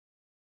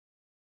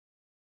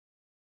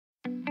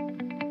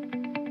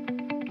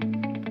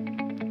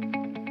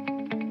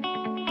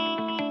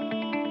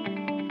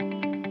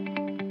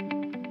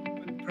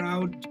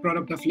proud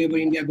product of Labor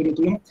India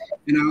Gurukulam,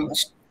 and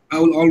I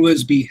will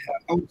always be.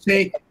 I would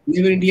say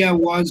Labor India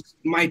was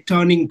my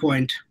turning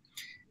point.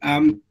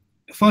 Um,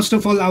 First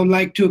of all, I would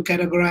like to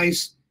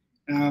categorize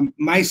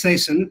my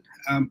session,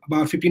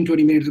 about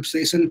 15-20 minutes of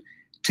session,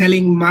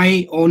 telling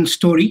my own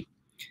story,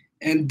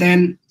 and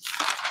then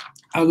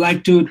I would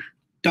like to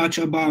touch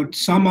about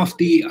some of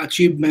the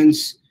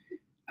achievements,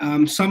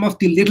 some of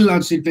the little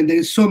achievement. There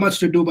is so much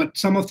to do, but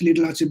some of the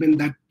little achievement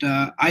that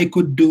I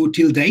could do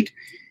till date,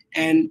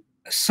 and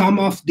some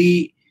of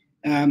the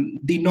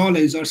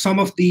knowledge or some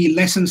of the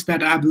lessons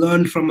that I've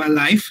learned from my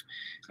life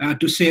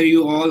to share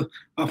you all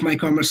of my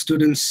commerce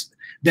students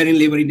there in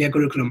Labor India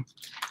Curriculum.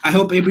 I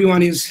hope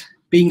everyone is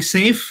being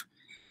safe.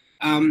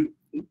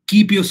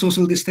 Keep your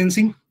social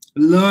distancing.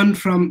 Learn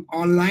from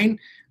online.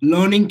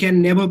 Learning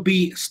can never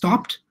be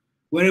stopped.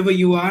 Wherever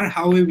you are,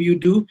 however you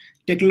do,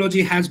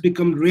 technology has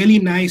become really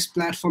nice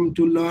platform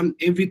to learn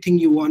everything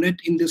you wanted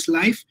in this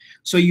life.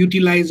 So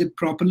utilize it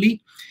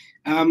properly.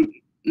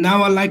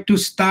 Now I'd like to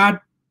start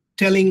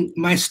telling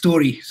my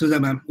story,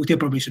 Suzanne ma'am, with your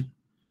permission.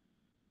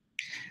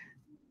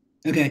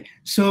 Okay,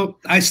 so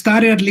I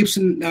started at LIPS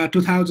in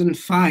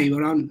 2005,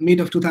 around mid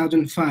of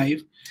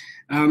 2005.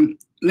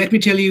 Let me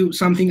tell you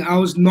something. I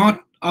was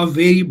not a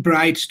very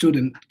bright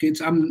student,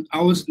 kids.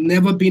 I was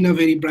never been a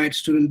very bright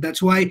student.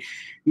 That's why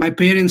my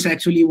parents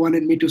actually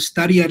wanted me to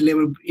study at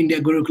Labor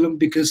India Gurukulam,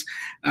 because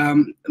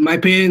my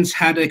parents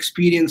had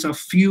experience of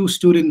few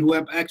students who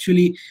have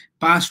actually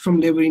passed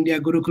from Labor India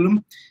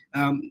Gurukulam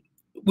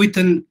with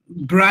a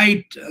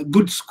bright,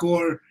 good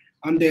score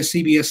on their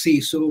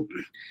CBSE. So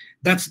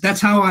that's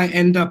how I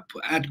end up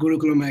at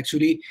Gurukulam.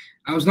 Actually,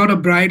 I was not a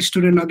bright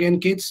student. Again,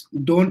 kids,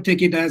 don't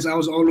take it as I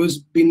was always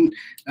been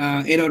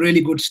a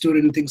really good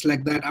student, things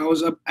like that. I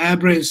was an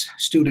average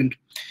student.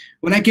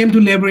 When I came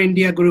to Labor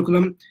India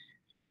Gurukulam,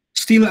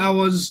 still I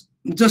was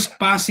just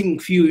passing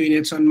few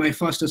units on my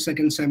first or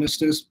second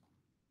semesters,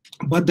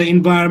 but the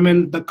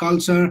environment, the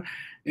culture,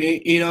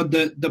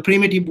 the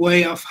primitive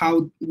way of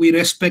how we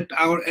respect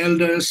our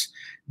elders,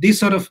 these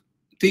sort of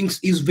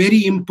things is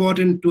very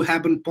important to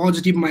have a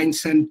positive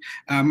mindset.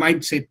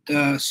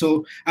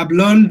 So I've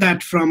learned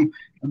that from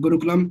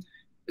Gurukulam.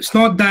 It's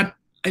not that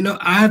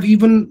I have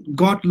even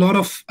got a lot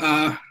of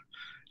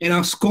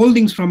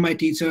scoldings from my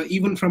teacher,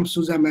 even from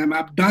Suzanne ma'am.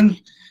 I've done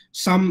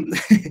some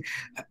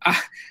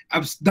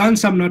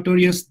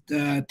notorious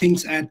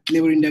things at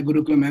Labor India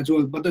Gurukulam as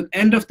well. But the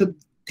end of the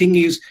thing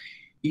is,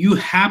 you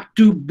have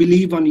to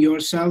believe on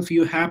yourself.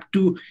 You have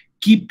to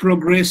keep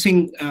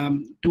progressing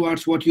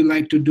towards what you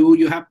like to do.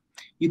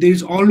 There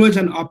is always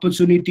an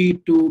opportunity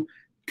to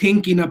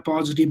think in a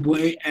positive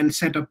way and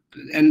set up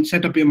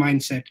your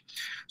mindset.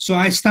 So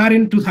I started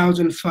in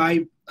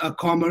 2005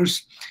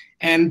 commerce,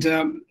 and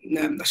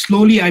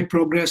slowly I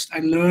progressed. I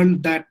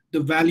learned that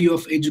the value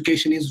of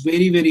education is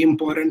very, very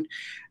important.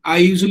 I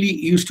usually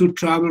used to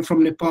travel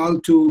from Nepal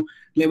to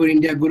Labor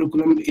India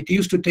Gurukulam. It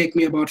used to take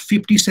me about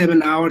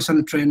 57 hours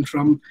on train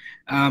from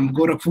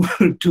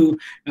Gorakhpur to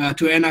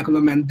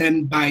Ernakulam, and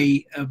then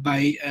by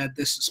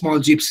this small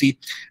gypsy.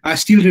 I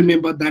still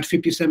remember that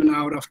 57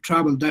 hour of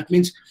travel. That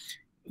means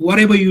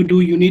whatever you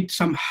do, you need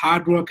some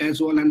hard work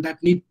as well, and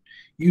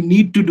you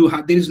need to do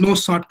hard. There is no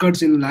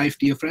shortcuts in life,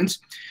 dear friends.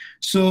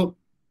 So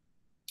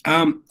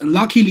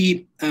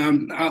luckily,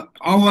 I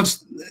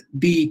was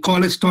the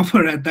college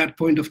topper at that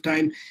point of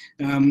time,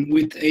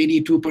 with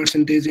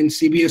 82% in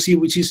CBSE,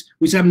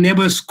 which I've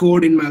never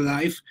scored in my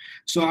life.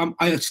 So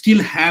I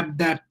still have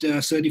that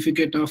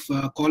certificate of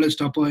college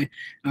topper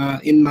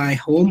in my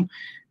home,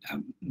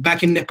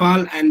 back in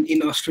Nepal and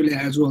in Australia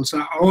as well.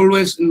 So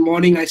always in the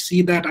morning I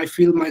see that, I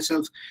feel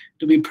myself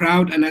to be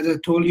proud. And as I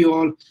told you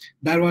all,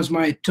 that was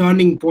my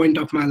turning point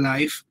of my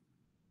life.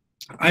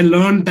 I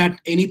learned that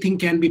anything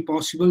can be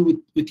possible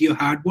with your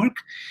hard work,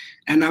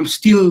 and I'm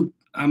still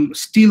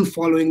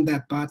following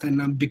that path,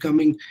 and I'm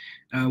becoming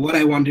what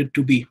I wanted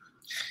to be.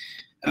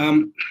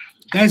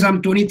 Guys,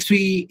 I'm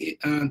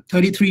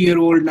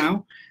 33-year-old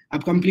now.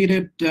 I've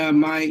completed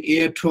my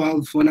year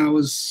 12 when I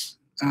was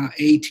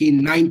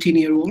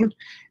 19-year-old,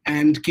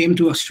 and came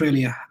to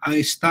Australia.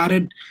 I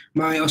started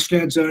my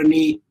Australia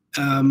journey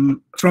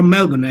from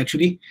Melbourne,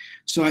 actually.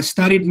 So I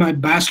studied my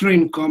Bachelor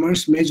in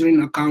Commerce, major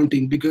in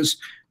accounting, because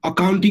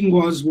accounting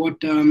was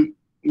what I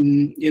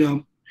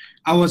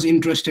was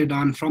interested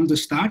on from the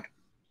start.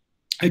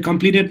 I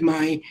completed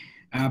my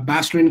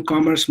Bachelor in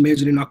Commerce,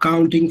 major in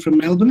accounting from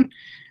Melbourne.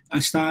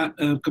 I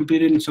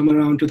completed in somewhere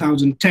around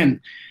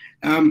 2010.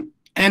 And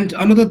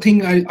another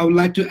thing I would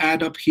like to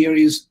add up here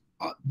is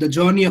the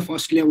journey of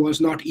Australia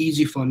was not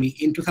easy for me.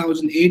 In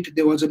 2008,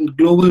 there was a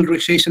global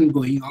recession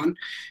going on.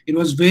 It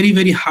was very,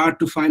 very hard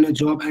to find a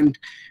job, and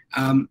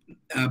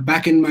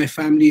back in my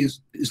family is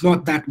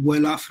not that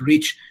well off,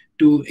 rich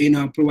to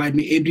provide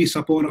me every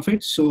support of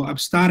it. So I've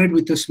started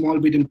with a small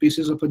bit and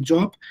pieces of a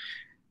job.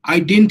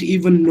 I didn't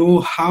even know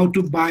how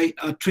to buy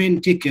a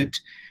train ticket.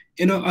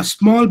 A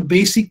small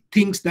basic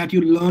things that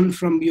you learn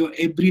from your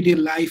everyday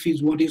life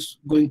is what is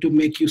going to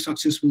make you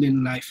successful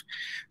in life.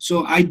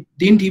 So I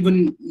didn't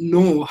even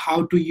know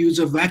how to use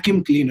a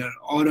vacuum cleaner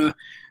or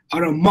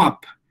a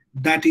mop.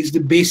 that is the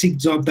basic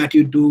job that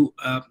you do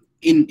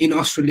in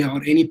Australia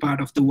or any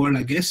part of the world,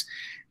 I guess,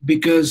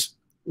 because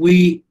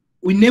we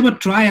never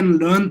try and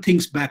learn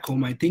things back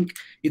home. I think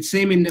it's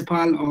same in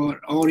Nepal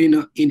or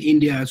in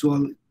India as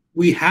well.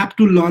 We have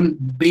to learn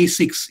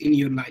basics in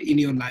your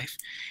life.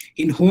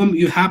 In home,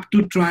 you have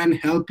to try and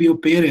help your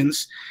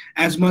parents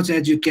as much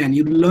as you can.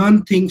 You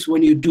learn things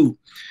when you do.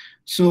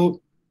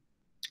 So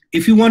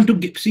if you want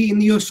to see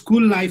in your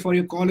school life or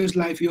your college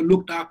life, you're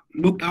looked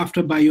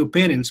after by your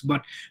parents,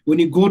 but when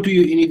you go to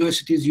your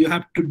universities, you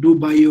have to do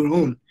by your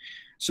own.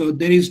 So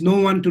there is no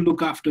one to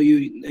look after you.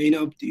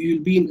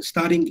 You'll be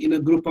starting in a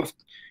group of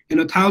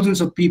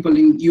thousands of people,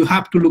 and you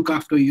have to look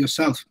after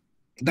yourself.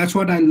 That's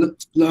what I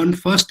learned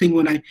first thing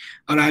when I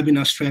arrived in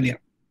Australia.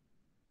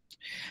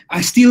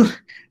 I still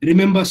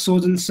remember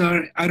Sojan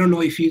sir. I don't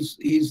know if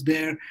he's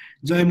there.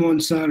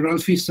 Jaimon sir,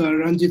 Ralphie sir,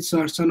 Ranjit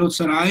sir, Sanod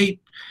sir.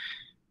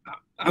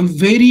 I'm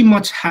very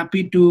much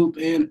happy to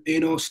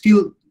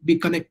still be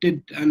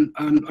connected, and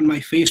on my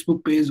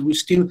Facebook page we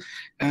still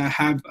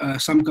have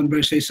some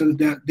conversations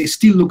that they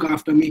still look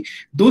after me.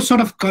 Those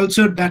sort of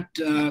culture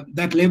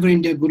that Labor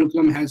India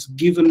Gurukulam has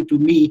given to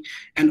me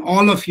and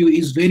all of you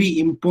is very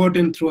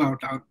important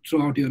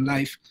throughout your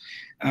life.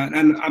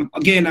 And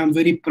I'm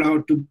very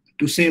proud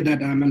to say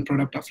that I'm a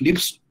product of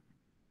LIPS.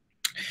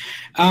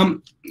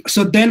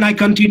 So then I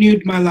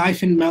continued my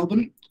life in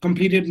Melbourne,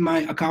 completed my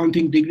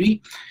accounting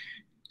degree.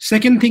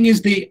 Second thing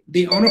is the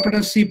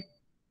entrepreneurship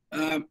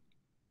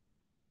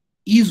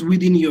is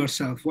within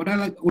yourself. What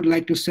I would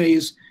like to say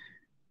is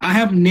I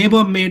have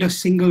never made a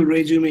single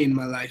resume in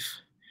my life.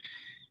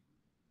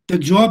 The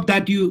job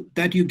that you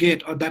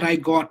get or that I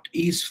got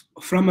is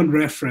from a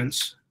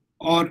reference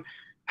or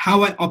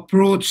how I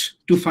approach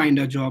to find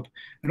a job.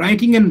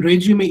 Writing a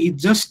resume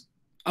is just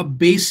a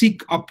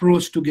basic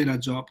approach to get a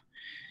job.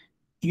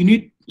 You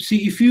need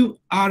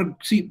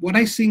what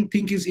I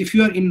think is if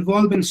you are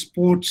involved in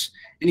sports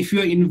and if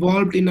you are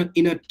involved in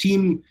a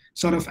team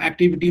sort of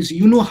activities,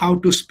 you know how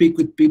to speak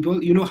with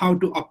people, you know how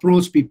to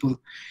approach people.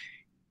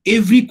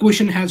 Every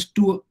question has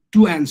two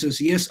answers,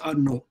 yes or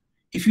no.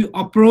 If you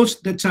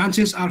approach, the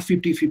chances are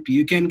 50-50.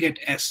 You can get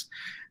S.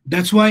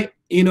 That's why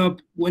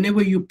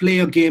whenever you play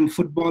a game,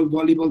 football,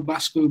 volleyball,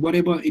 basketball,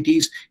 whatever it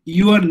is,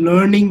 you are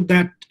learning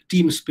that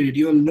team spirit.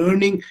 You are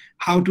learning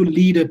how to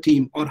lead a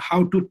team or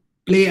how to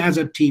play as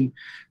a team.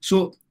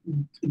 So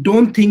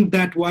don't think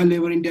that while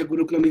Labor India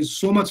Gurukulam is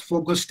so much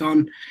focused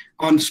on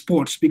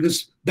sports,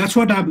 because that's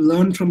what I've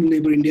learned from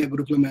Labor India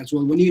Gurukulam as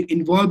well. When you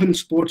involve in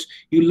sports,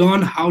 you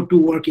learn how to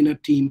work in a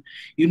team.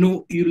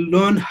 You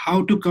learn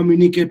how to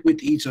communicate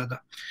with each other.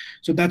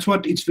 So that's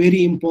what it's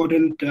very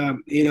important,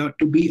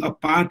 to be a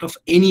part of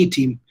any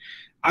team.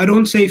 I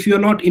don't say if you're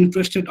not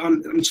interested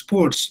on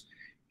sports,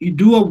 you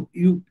do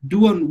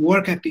a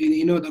work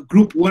activity, the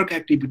group work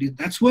activities.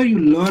 That's where you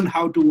learn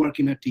how to work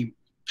in a team.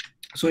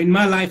 So in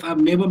my life, I've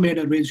never made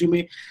a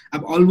resume.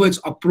 I've always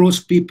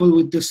approached people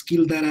with the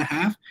skill that I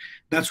have.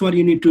 That's what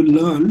you need to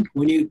learn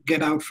when you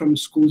get out from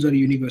schools or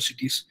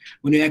universities,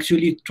 when you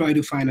actually try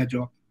to find a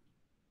job.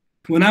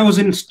 When I was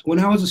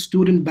a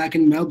student back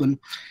in Melbourne,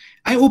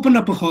 I opened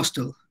up a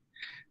hostel.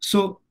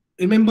 So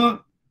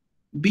remember,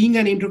 being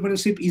an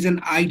entrepreneurship is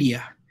an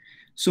idea.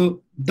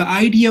 So the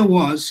idea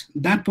was,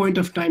 that point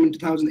of time in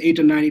 2008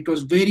 and 9, it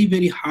was very,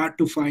 very hard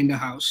to find a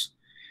house.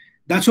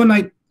 That's when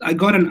I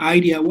got an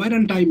idea. Why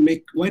don't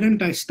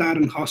I start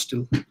a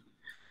hostel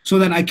so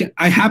that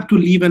I have to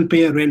leave and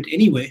pay a rent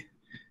anyway.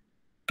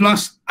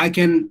 Plus I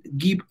can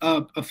give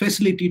a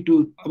facility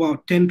to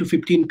about 10 to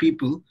 15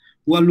 people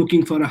who are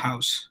looking for a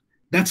house.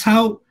 That's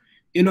how,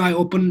 I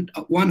opened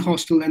one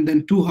hostel and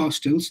then 2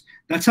 hostels.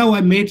 That's how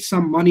I made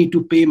some money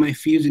to pay my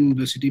fees in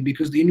university,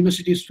 because the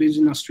university's fees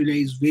in Australia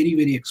is very,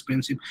 very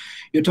expensive.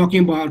 You're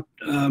talking about,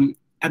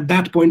 at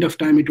that point of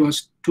time, it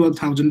was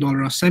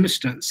 $12,000 a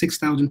semester,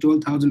 6,000,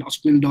 12,000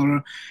 Australian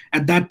dollar.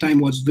 At that time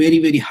was very,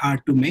 very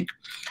hard to make.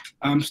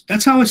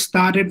 That's how I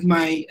started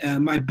my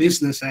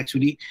business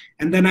actually.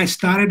 And then I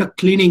started a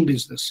cleaning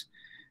business.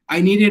 I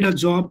needed a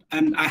job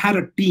and I had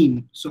a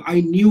team, so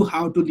I knew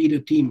how to lead a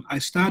team. I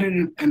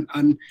started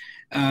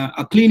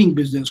a cleaning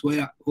business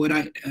where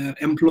I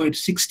employed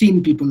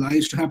 16 people. I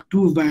used to have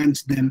 2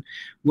 vans then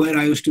where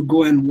I used to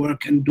go and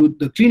work and do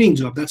the cleaning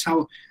job. That's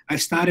how I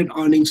started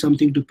earning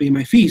something to pay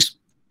my fees.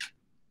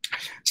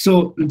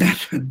 So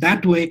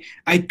that way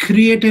I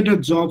created a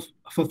job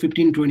for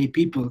 15, 20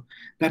 people.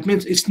 That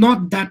means it's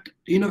not that,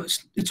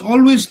 it's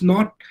always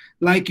not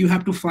like you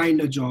have to find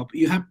a job.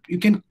 You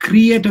can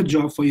create a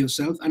job for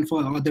yourself and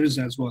for others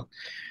as well.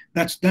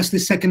 That's the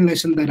second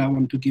lesson that I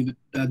want to give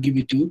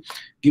it to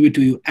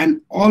you.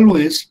 And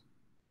always,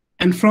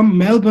 and from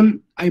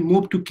Melbourne, I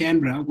moved to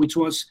Canberra, which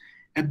was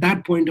at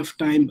that point of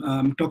time,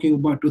 talking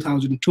about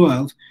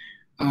 2012,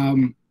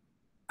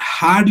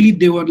 hardly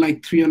there were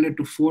like 300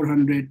 to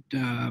 400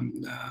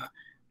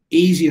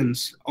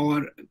 Asians,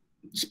 or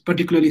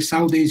particularly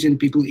South Asian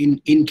people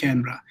in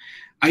Canberra.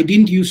 I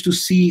didn't used to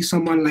see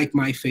someone like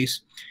my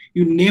face.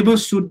 You never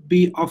should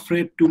be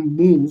afraid to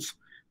move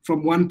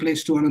from one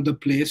place to another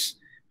place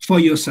for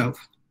yourself.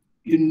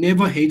 You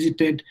never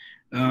hesitate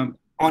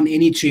on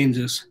any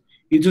changes.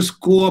 You just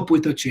go up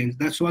with a change.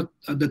 That's what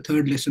the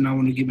third lesson I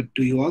want to give it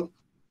to you all.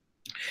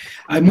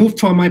 I moved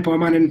for my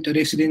permanent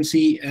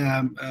residency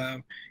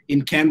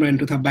in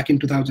Canberra back in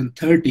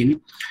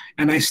 2013,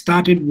 and I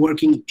started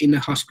working in the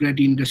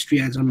hospitality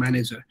industry as a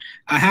manager.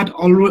 I had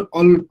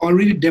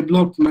already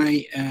developed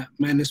my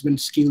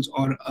management skills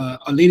or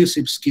a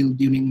leadership skill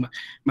during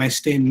my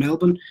stay in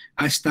Melbourne.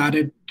 I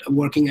started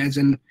working as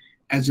a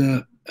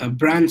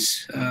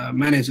branch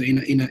manager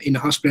in a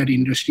hospitality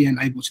industry, and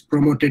I was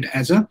promoted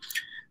as a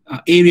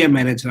area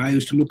manager. I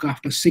used to look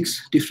after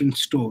 6 different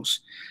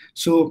stores.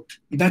 So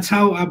that's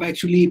how I've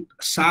actually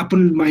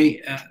sharpened my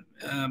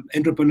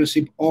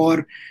entrepreneurship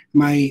or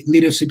my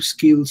leadership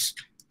skills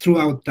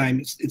throughout time.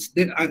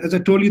 As I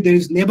told you, there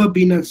has never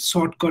been a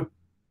shortcut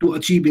to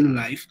achieve in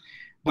life,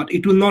 but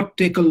it will not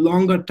take a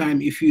longer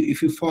time if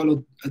you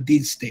follow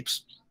these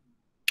steps.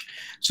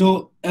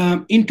 So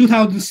in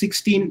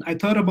 2016, I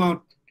thought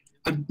about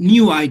a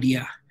new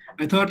idea.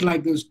 I thought,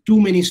 like, there's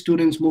too many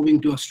students moving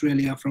to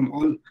Australia from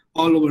all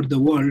over the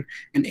world,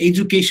 and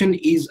education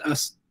is a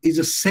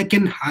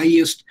second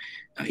highest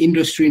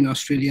industry in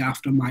Australia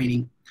after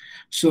mining.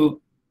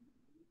 So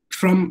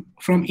from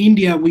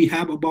India, we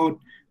have about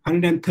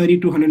 130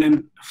 to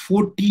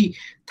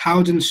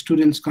 140,000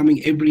 students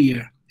coming every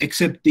year,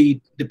 except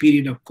the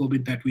period of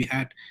COVID that we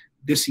had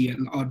this year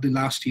or the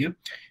last year.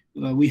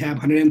 We have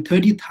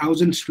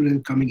 130,000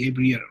 students coming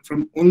every year.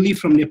 Only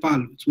from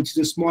Nepal, which is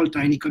a small,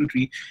 tiny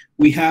country,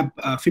 we have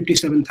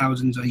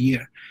 57,000 a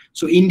year.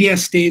 So India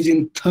stays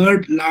in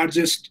third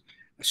largest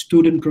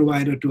student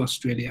provider to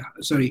Australia.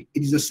 Sorry,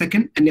 it is the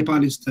second, and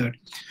Nepal is third.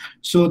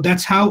 So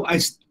that's how I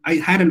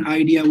had an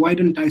idea. Why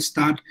don't I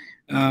start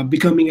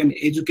becoming an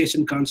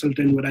education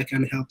consultant where I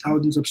can help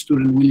thousands of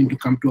students willing to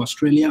come to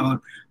Australia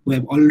or who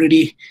have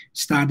already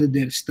started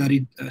their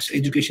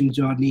education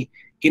journey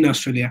in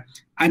Australia.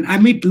 And I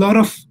meet a lot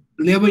of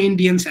labor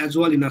Indians as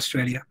well in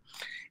Australia.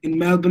 In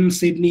Melbourne,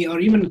 Sydney, or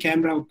even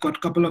Canberra, I've got a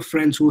couple of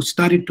friends who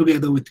studied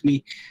together with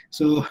me.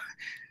 So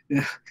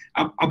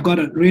I've got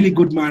a really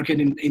good market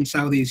in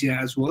South Asia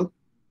as well,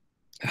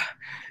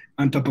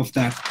 on top of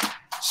that.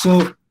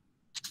 So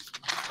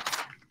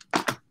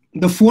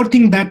the fourth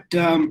thing that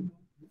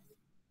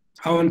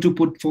I want to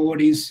put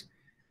forward is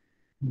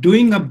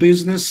doing a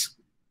business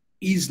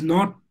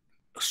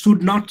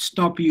should not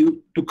stop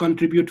you to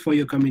contribute for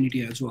your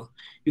community as well.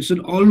 You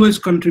should always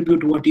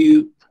contribute what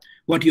you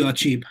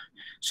achieve.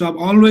 So I've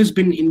always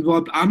been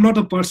involved. I'm not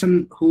a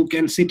person who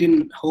can sit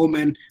in home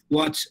and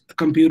watch a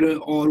computer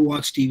or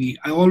watch TV.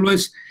 I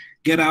always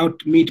get out,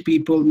 meet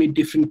people, meet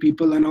different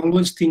people, and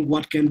always think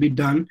what can be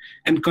done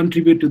and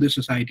contribute to the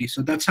society.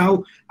 So that's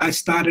how I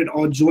started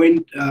or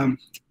joined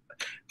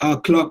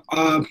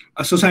a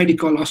society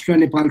called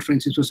Australia-Nepal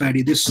Friendship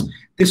Society. This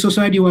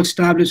society was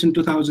established in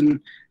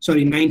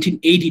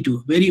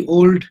 1982, very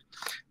old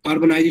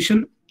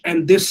organization.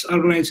 And this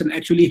organization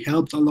actually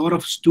helped a lot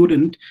of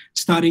students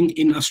starting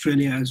in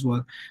Australia as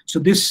well. So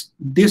this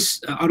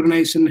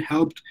organization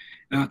helped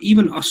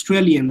even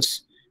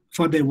Australians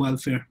for their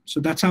welfare.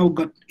 So that's how I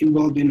got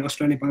involved in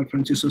Australia-Nepal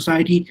Friendship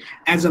Society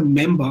as a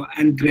member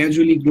and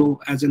gradually grow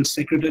as a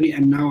secretary.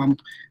 And now I'm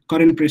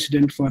current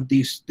president for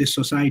this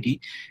society.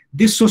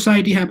 This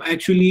society have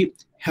actually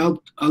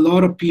helped a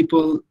lot of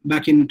people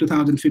back in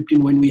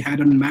 2015 when we had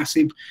a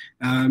massive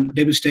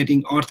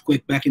devastating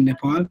earthquake back in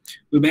Nepal.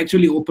 We've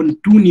actually opened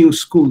 2 new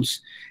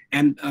schools.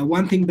 And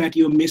one thing that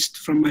you missed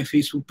from my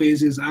Facebook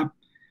page is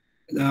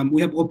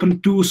we have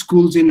opened 2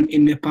 schools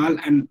in Nepal.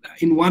 And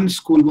in one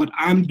school, what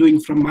I'm doing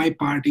from my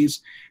part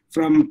is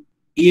from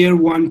year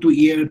 1 to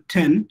year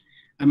 10,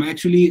 I'm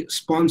actually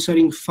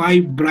sponsoring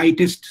 5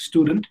 brightest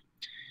students.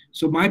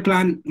 So my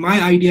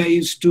idea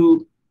is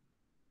to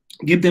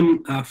give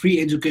them free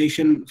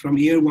education from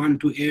year 1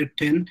 to year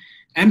 10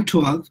 and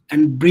 12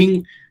 and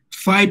bring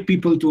 5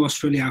 people to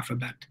Australia after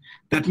that.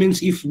 That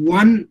means if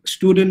one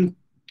student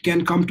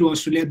can come to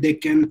Australia,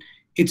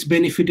 it's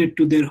benefited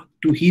to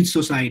his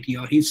society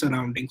or his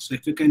surroundings. So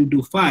if you can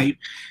do 5,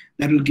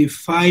 that will give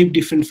 5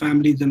 different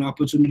families an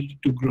opportunity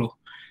to grow.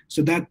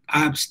 So that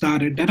I've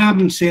started, that I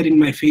haven't shared in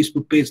my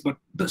Facebook page, but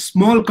the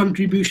small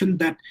contribution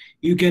that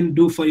you can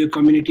do for your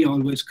community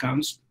always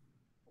counts.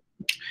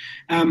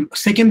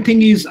 Second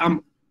thing is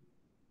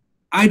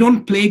I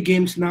don't play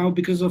games now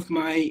because of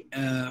my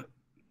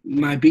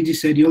busy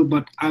schedule,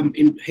 but I'm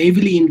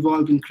heavily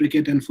involved in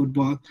cricket and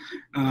football.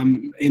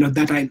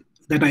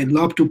 That I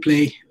love to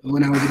play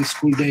when I was in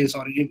school days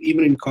or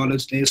even in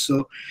college days.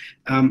 So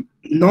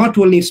not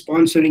only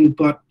sponsoring,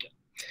 but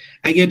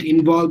I get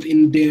involved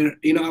in their,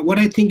 what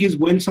I think is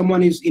when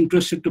someone is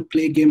interested to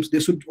play games, they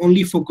should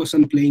only focus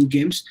on playing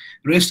games.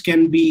 Rest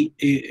can be,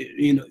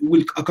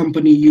 will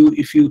accompany you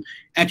if you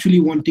actually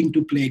wanting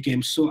to play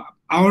games. So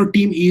our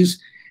team is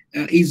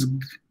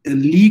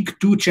League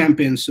 2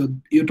 champions. So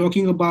you're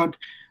talking about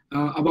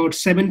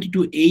 70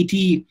 to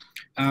 80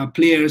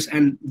 players,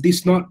 and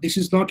this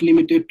is not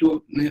limited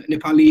to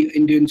Nepali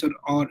Indians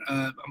or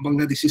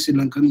Bangladeshi Sri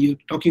Lankan. You're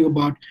talking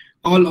about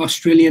all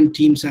Australian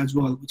teams as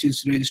well, which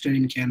is registered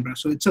in Canberra.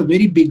 So it's a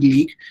very big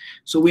league.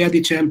 So we are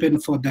the champion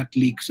for that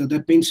league. So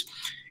that means,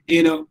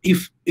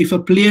 if a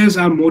players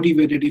are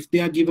motivated, if they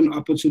are given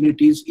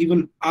opportunities,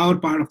 even our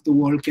part of the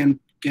world can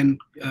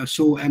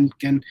show and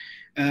can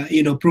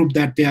prove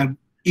that they are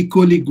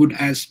equally good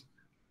as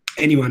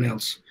anyone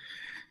else.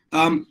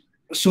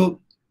 So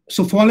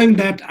following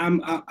that,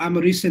 I'm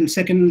a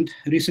second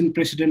recent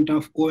president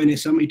of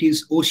ONSM. It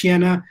is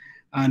Oceania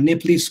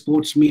Nepalese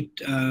Sports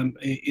Meet. There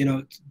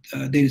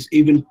is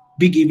even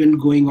big event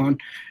going on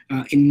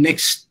in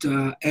next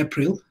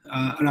April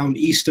around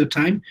Easter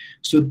time.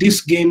 So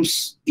this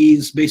games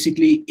is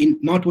basically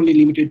not only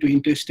limited to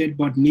interstate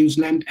but New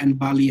Zealand and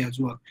Bali as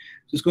well.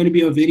 So it's going to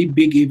be a very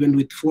big event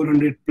with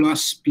 400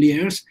 plus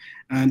players,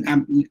 and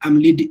I'm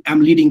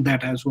leading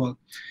that as well.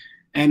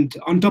 And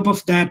on top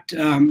of that,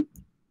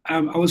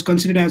 I was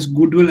considered as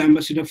goodwill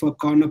ambassador for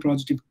Corner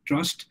Positive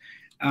Trust.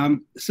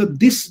 So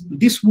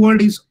this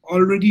world is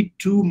already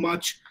too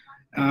much,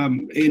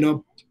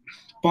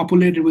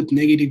 populated with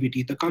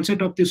negativity. The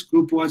concept of this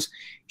group was,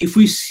 if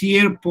we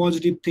share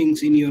positive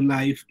things in your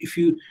life,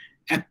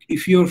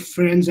 if your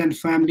friends and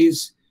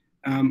families,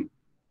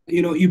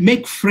 you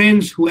make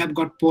friends who have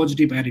got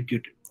positive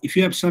attitude. If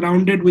you have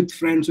surrounded with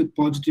friends with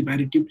positive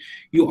attitude,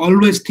 you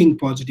always think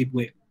positive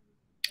way.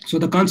 So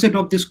the concept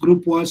of this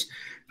group was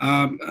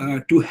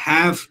to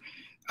have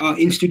an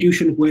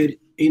institution where,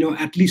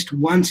 at least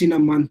once in a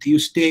month you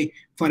stay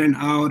for an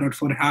hour or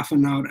for half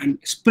an hour and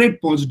spread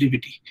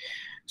positivity.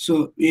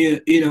 So,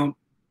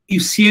 you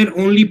share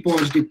only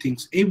positive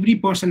things. Every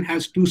person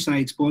has two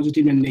sides,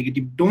 positive and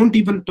negative. Don't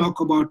even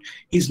talk about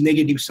his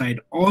negative side.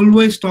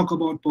 Always talk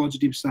about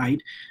positive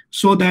side,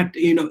 so that,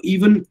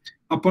 even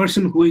a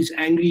person who is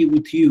angry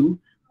with you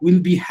will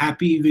be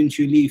happy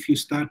eventually if you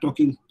start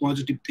talking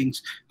positive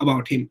things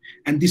about him.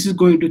 And this is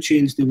going to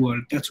change the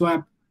world. That's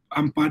why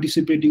I'm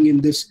participating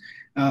in this.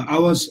 I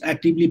was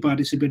actively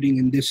participating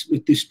in this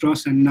with this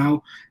trust, and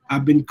now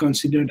I've been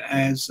considered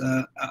as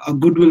a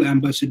goodwill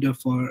ambassador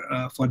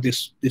for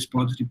this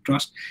positive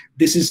trust.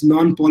 This is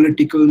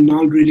non-political,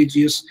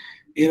 non-religious.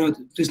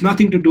 There's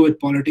nothing to do with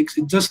politics.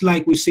 It's just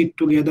like we sit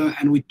together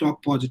and we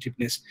talk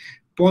positiveness.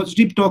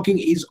 Positive talking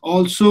is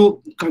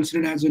also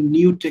considered as a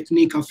new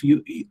technique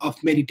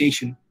of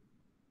meditation.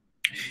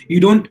 You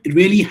don't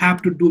really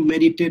have to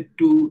meditate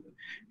to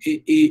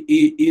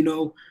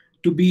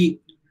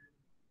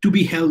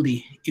be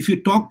healthy. If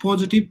you talk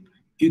positive,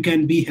 you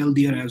can be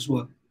healthier as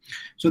well.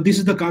 So this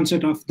is the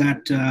concept of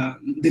that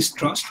this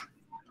trust.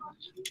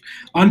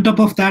 On top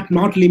of that,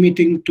 not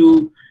limiting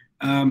to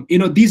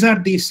these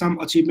are some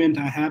achievement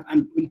I have,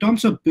 and in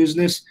terms of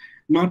business,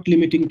 not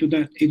limiting to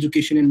that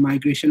education and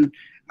migration.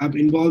 I've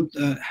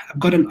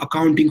got an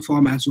accounting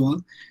firm as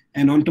well,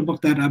 and on top of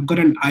that, I've got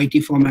an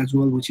IT firm as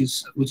well, which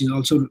is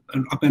also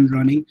up and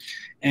running,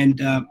 and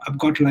I've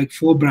got like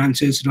 4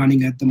 branches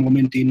running at the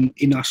moment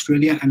in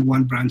Australia and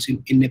 1 branch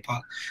in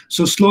Nepal.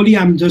 So slowly,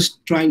 I'm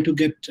just trying to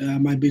get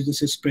my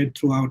businesses spread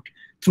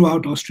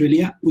throughout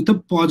Australia with a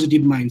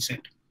positive mindset.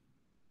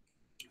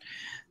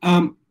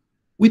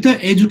 With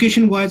the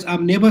education wise,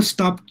 I've never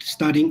stopped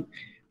studying.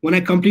 When I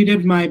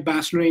completed my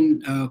bachelor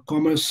in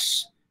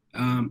commerce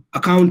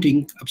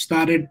accounting, I've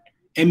started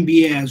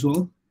MBA as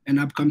well, and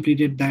I've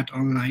completed that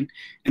online.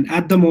 And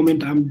at the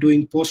moment, I'm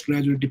doing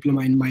postgraduate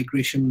diploma in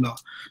migration law.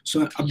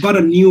 So I've got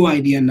a new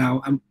idea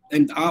now,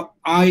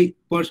 I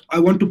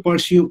want to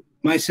pursue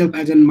myself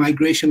as a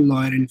migration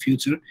lawyer in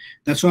future.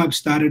 That's why I've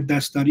started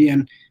that study.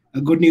 And the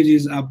good news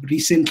is I've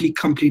recently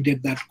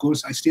completed that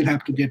course. I still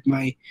have to get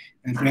my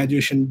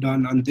graduation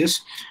done on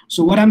this.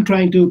 So what I'm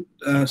trying to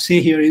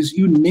say here is,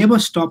 you never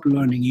stop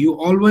learning. You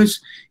always,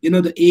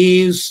 the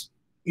A's,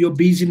 your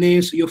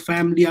business, your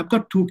family. I've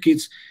got 2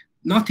 kids.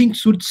 Nothing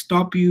should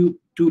stop you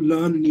to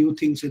learn new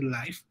things in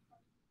life.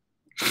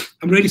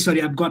 I'm really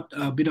sorry. I've got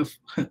a bit of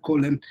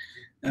cold and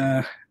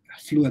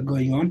flu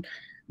going on.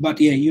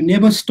 But yeah, you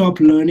never stop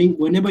learning.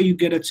 Whenever you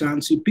get a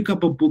chance, you pick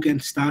up a book and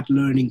start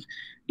learning.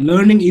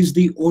 Learning is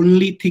the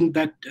only thing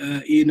that,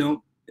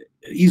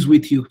 is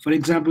with you. For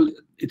example,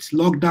 it's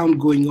lockdown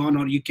going on,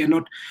 or you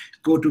cannot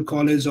go to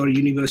college or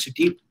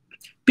university.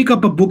 Pick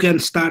up a book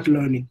and start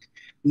learning.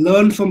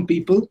 Learn from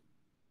people.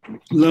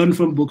 Learn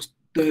from books.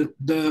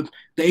 The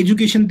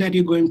education that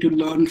you're going to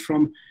learn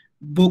from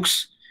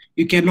books,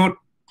 you cannot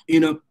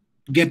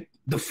get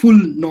the full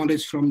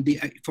knowledge from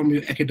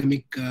your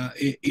academic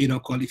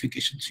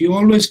qualifications. You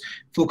always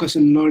focus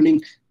on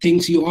learning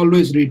things. You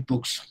always read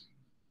books.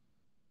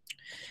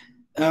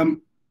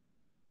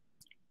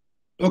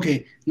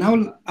 Okay,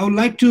 now I would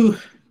like to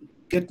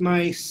get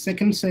my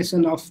second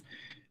session of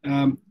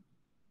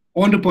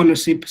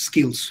entrepreneurship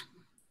skills.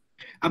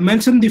 I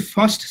mentioned the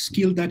first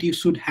skill that you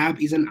should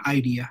have is an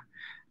idea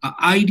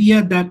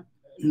that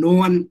no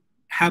one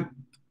have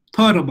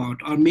thought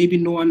about, or maybe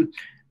no one,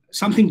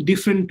 something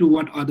different to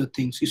what other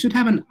things. You should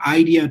have an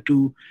idea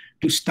to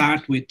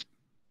start with.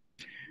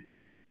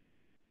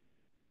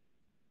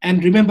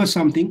 And remember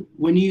something,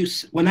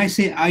 when I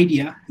say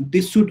idea,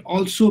 this should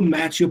also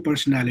match your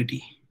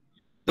personality.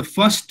 The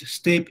first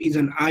step is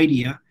an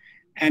idea,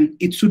 and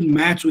it should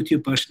match with your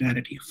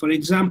personality. For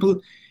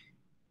example,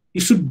 you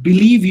should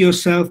believe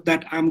yourself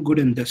that I'm good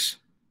in this.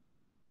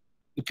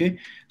 Okay,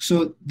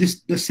 so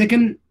this the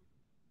second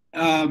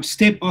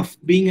step of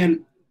being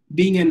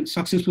a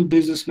successful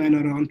businessman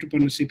or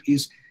entrepreneurship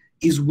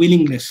is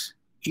willingness.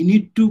 You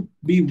need to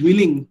be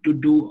willing to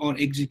do or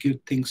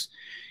execute things.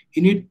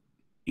 You need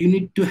you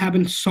need to have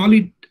a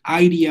solid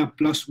idea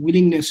plus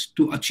willingness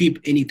to achieve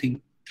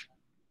anything.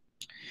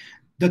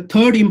 The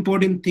third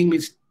important thing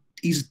is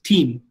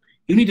team.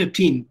 You need a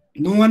team.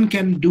 No one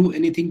can do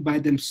anything by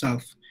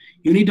themselves.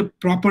 You need a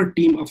proper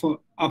team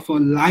of a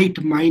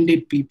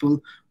like-minded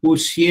people who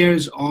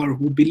shares or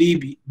who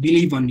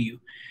believe on you.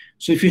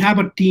 So if you have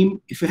a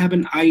team, if you have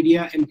an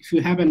idea, and if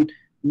you have an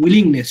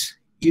willingness,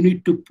 you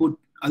need to put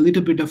a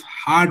little bit of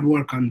hard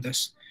work on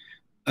this.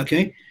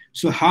 Okay,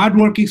 so hard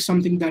work is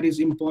something that is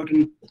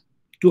important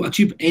to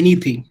achieve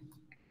anything.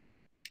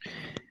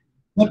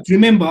 But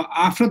remember,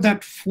 after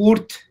that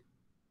fourth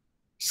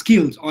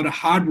skills or a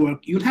hard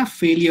work, you'll have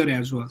failure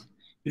as well.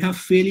 You have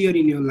failure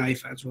in your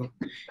life as well.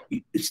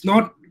 It's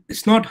not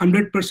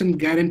 100%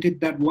 guaranteed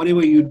that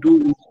whatever you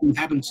do will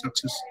have in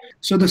success.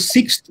 So the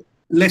sixth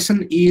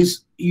lesson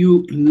is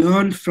you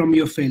learn from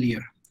your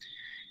failure.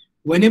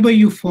 Whenever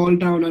you fall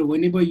down or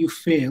whenever you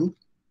fail,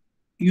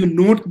 you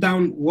note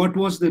down what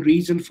was the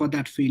reason for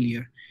that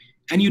failure,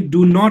 and you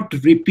do not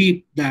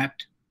repeat that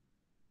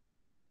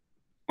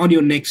on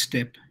your next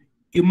step.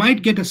 You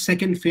might get a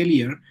second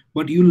failure,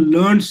 but you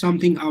learn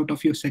something out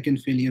of your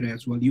second failure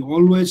as well. You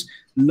always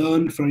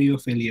learn from your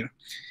failure.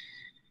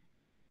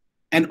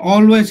 And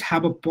always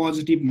have a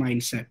positive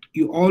mindset.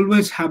 You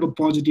always have a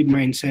positive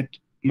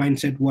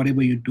mindset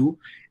whatever you do.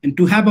 And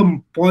to have a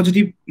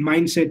positive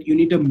mindset, you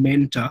need a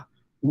mentor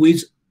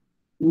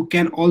who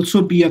can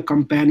also be a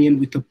companion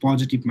with a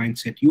positive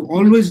mindset. You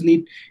always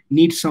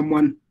need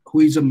someone who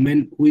is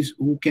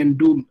who can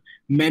do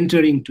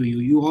mentoring to you.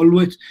 You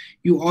always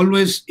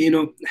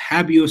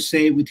have your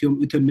say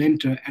with a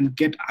mentor and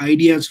get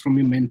ideas from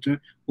your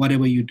mentor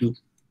whatever you do.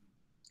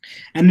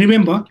 And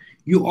remember,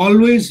 you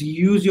always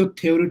use your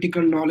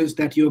theoretical knowledge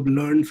that you have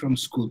learned from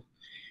school.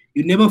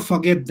 You never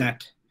forget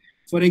that.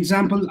 For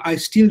example, I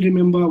still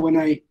remember when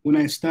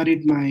I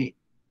studied my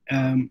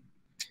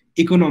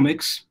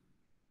economics.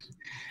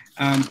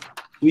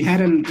 We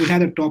had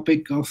a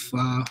topic of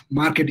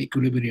market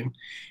equilibrium.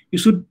 You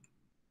should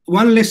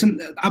one lesson.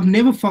 I've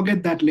never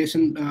forget that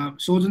lesson.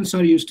 Sojan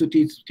sir used to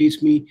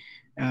teach me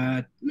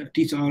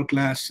teach our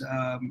class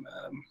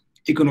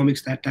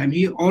economics that time.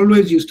 He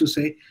always used to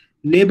say,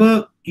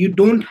 never, you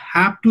don't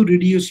have to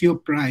reduce your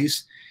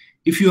price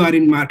if you are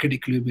in market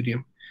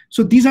equilibrium.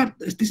 So this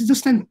is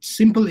just a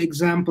simple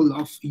example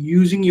of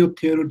using your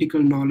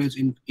theoretical knowledge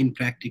in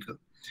practical.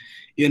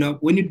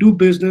 When you do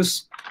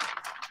business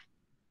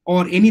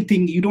or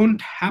anything, you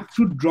don't have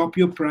to drop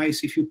your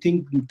price if you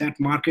think that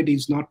market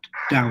is not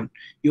down.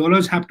 You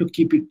always have to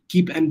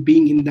keep and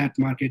being in that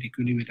market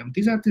equilibrium.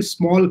 These are the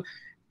small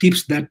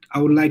tips that I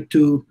would like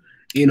to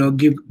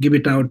give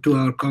it out to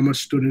our commerce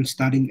students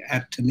starting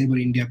at Labor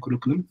India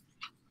curriculum.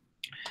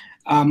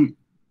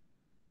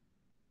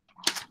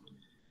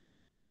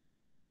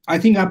 I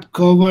think I've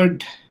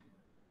covered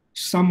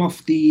some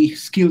of the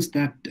skills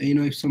that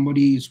if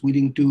somebody is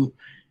willing to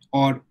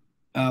or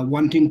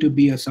wanting to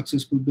be a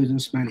successful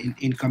businessman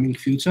in coming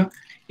future.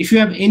 If you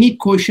have any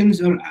questions,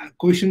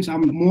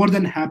 I'm more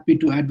than happy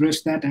to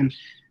address that and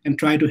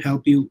try to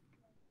help you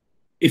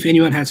if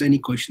anyone has any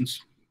questions.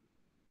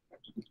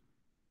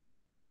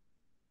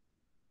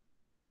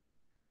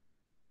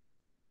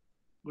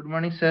 Good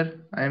morning,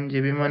 sir. I am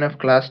JB1 of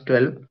class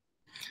 12.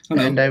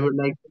 Hello. And I would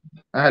like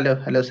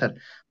hello, sir.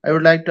 I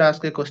would like to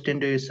ask a question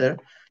to you, sir.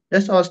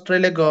 Does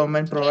Australia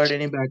government provide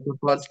any backup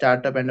for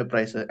startup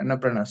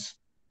entrepreneurs?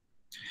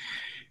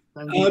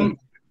 Thank you,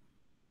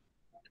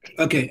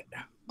 sir. Okay,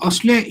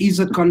 Australia is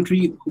a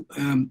country.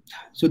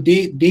 So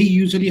they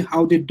usually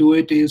how they do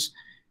it is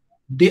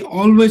they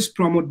always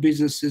promote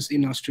businesses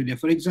in Australia.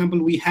 For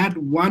example, we had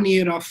 1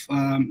 year of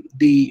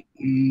the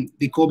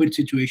COVID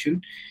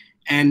situation,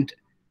 and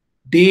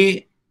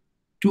they,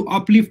 to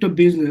uplift a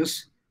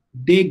business,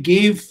 they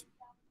gave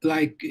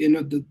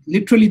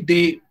literally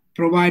they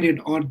provided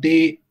or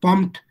they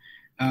pumped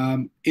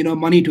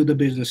money to the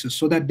businesses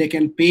so that they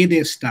can pay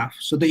their staff.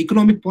 So the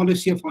economic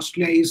policy of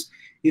Australia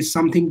is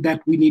something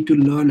that we need to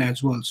learn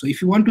as well. So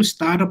if you want to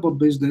start up a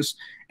business,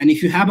 and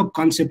if you have a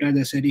concept, as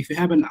I said, if you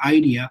have an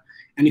idea,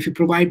 and if you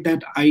provide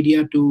that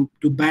idea to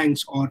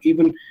banks or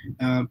even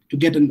to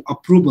get an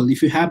approval,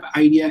 if you have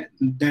idea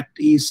that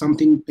is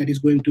something that is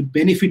going to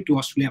benefit to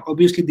Australia,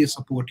 obviously they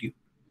support you.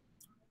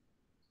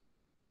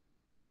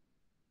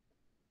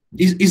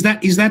 Is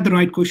that the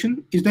right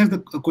question? Is that the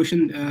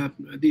question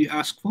that you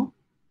asked for?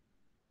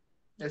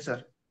 Yes,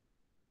 sir.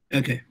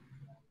 Okay.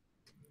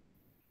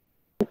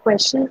 The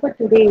question for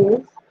today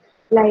is,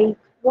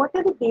 what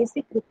are the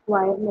basic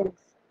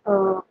requirements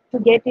to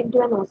get into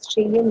an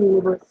Australian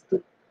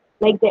university,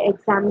 like the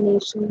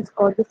examinations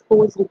or the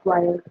scores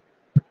required?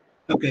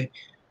 Okay.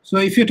 So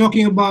if you're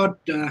talking about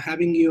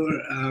having your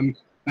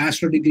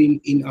bachelor degree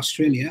in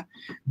Australia,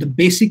 the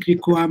basic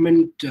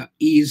requirement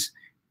is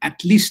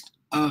at least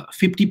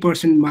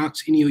 50%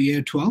 marks in your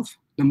year 12,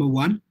 number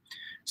one.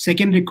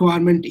 Second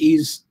requirement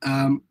is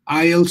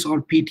IELTS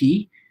or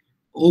PT,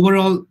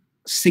 overall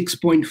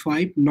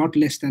 6.5, not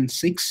less than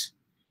 6.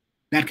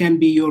 That can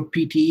be your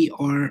PT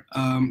or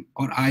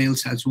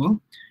IELTS as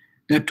well.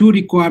 There are two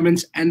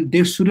requirements, and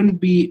there shouldn't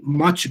be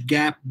much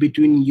gap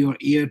between your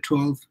year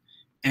 12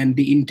 and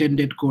the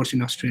intended course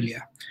in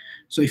Australia.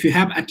 So if you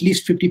have at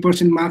least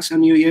 50% marks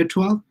on your year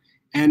 12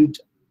 and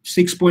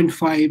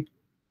 6.5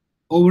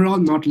 overall,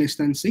 not less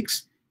than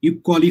 6, you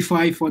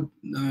qualify for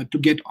to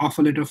get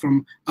offer letter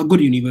from a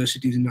good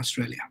universities in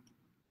Australia.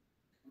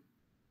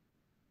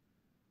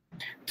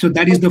 So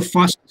that is the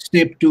first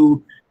step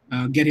to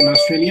get in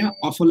Australia,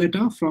 offer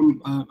letter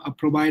from a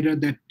provider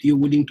that you're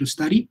willing to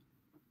study.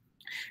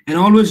 And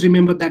always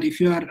remember that if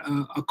you are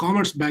a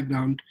commerce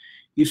background,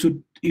 you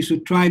should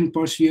try and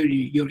pursue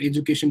your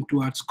education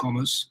towards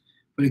commerce.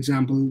 For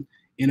example,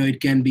 it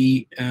can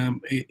be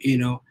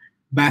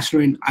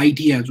bachelor in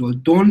IT as well.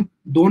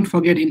 Don't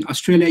forget, in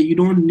Australia you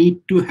don't need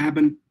to have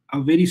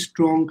a very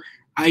strong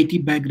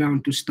IT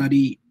background to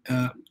study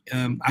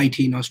IT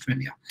in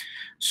Australia.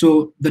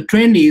 So the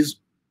trend is,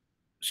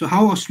 so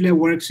how Australia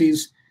works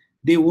is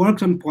they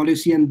work on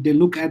policy and they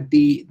look at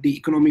the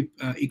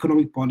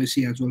economic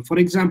policy as well. For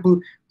example,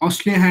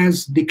 Australia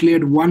has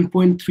declared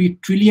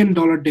 $1.3 trillion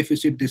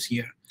deficit this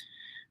year.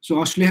 So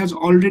Australia has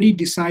already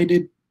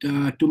decided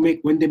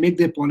when they make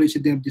their policy,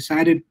 they have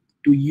decided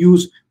to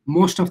use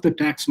most of the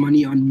tax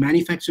money on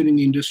manufacturing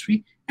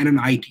industry and on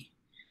IT,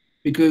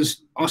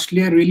 because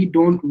Australia really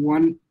don't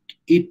want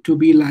it to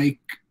be like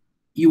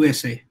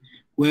USA,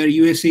 where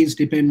USA is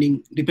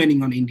depending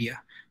on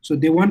India. So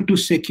they want to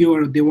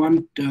secure, they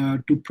want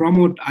to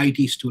promote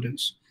IT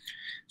students.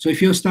 So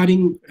if you're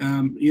studying,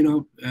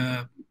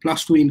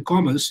 +2 in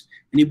commerce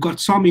and you've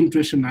got some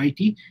interest in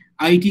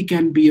IT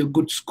can be a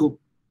good scope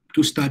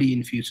to study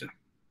in future.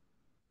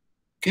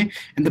 Okay,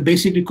 and the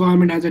basic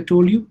requirement, as I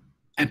told you,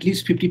 at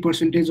least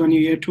 50% on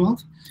your year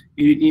 12,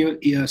 your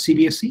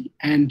CBSE,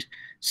 and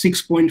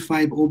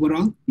 6.5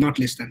 overall, not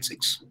less than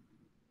 6.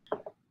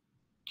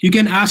 You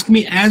can ask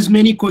me as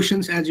many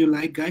questions as you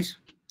like, guys.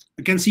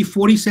 I can see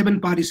 47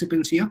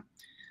 participants here.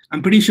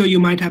 I'm pretty sure you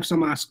might have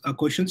some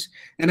questions.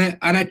 And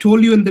I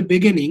told you in the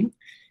beginning,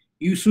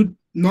 you should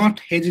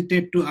not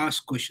hesitate to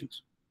ask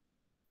questions.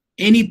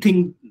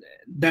 Anything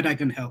that I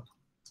can help.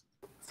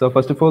 So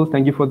first of all,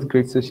 thank you for the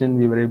great session.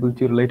 We were able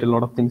to relate a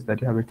lot of things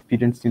that you have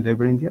experienced in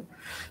labor India.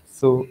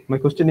 So my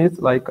question is,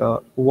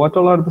 what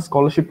all are the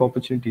scholarship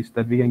opportunities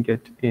that we can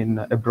get in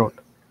abroad,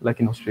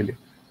 like in Australia?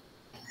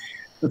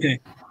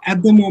 Okay.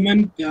 At the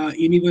moment,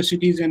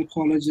 universities and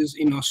colleges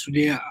in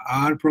Australia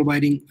are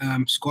providing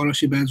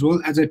scholarship as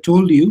well. As I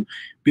told you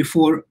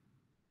before,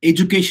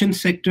 education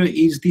sector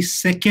is the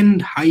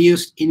second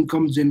highest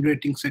income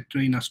generating sector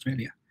in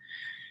Australia.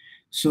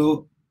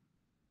 So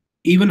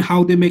even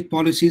how they make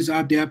policies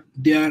are they're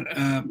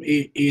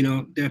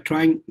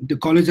trying, the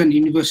college and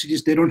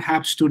universities, they don't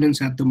have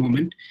students at the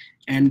moment,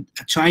 and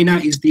China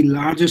is the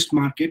largest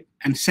market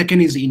and second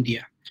is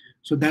India.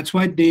 So that's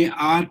why they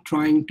are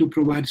trying to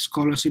provide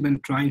scholarship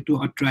and trying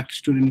to attract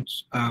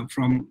students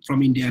from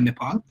India and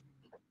Nepal.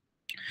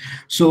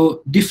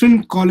 So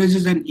different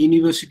colleges and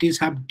universities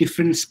have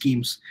different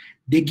schemes.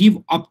 They give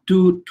up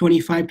to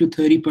 25 to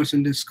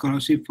 30%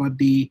 scholarship for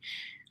the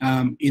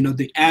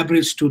the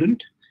average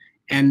student,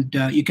 and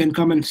you can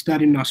come and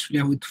study in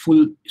Australia with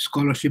full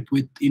scholarship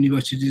with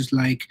universities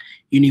like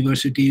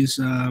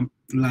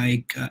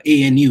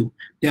ANU.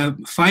 There are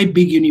 5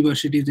 big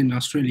universities in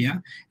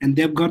Australia, and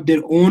they've got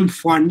their own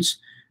funds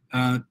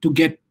to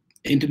get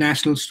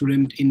international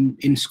students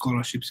in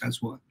scholarships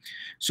as well.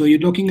 So you're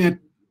looking at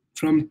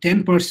from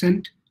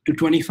 10% to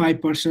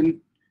 25%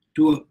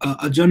 to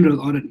a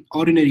general or an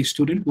ordinary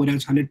student,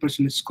 whereas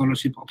 100%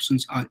 scholarship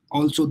options are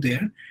also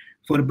there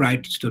for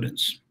bright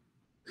students.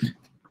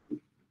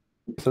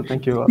 So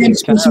thank you.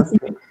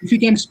 If you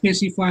can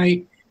specify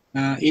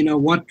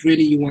what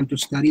really you want to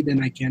study,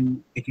 then I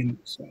can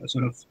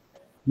sort of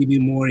give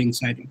you more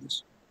insight on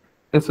this.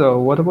 Yes, so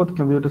what about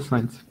computer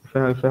science?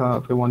 If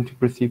I want to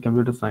pursue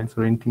computer science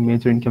or anything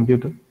major in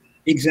computer?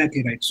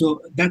 Exactly right.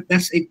 So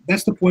that's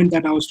the point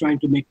that I was trying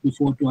to make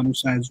before to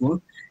Anusha as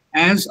well.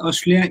 As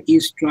Australia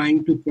is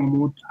trying to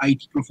promote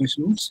IT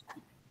professionals,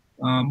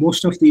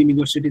 most of the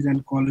universities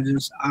and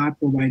colleges are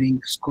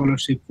providing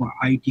scholarship for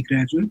IT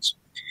graduates.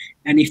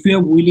 And if you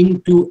are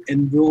willing to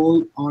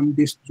enroll on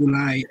this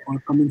July or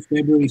coming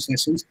February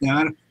sessions,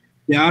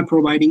 they are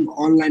providing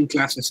online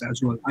classes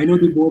as well. I know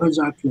the borders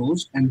are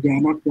closed and they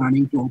are not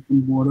planning to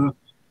open border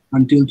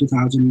until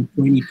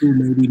 2022,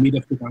 maybe mid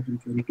of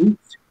 2022.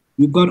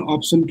 You've got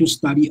option to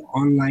study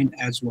online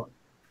as well.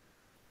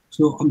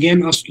 So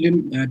again,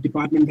 Australian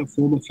Department of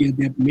Home Affairs,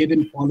 they have made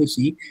a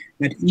policy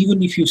that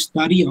even if you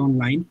study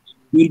online,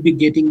 you'll be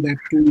getting that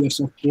 2 years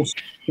of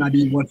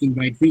post-study working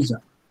right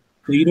visa.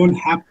 So you don't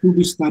have to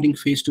be studying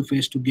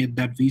face-to-face to get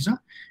that visa.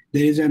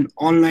 there is an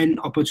online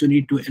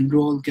opportunity to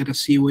enroll, get a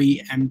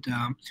COE, and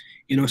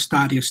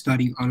start your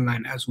studying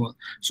online as well.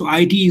 So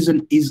IT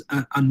is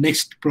a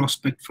next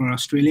prospect for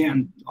Australia,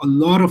 and a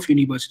lot of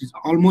universities,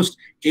 almost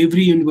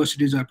every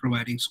universities are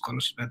providing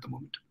scholarship at the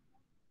moment.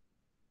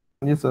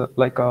 Yes, sir.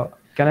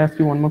 Can I ask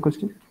you one more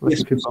question?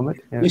 Yes, If you please. permit.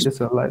 Yeah, Yes. yes,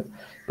 sir.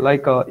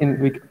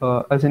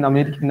 As in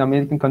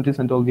American countries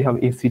and all, we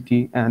have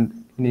ACT, and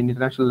in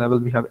international level,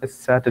 we have a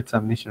SAT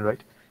examination,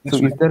 right? That's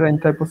So, right. is there any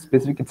type of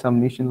specific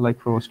examination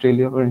like for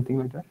Australia or anything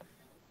like that?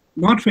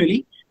 Not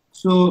really.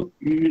 So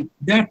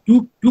there are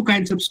two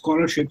kinds of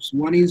scholarships.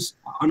 One is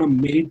on a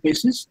merit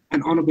basis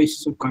and on a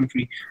basis of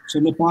country. So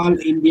Nepal,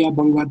 India,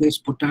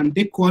 Bangladesh, Bhutan,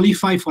 they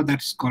qualify for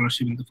that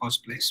scholarship in the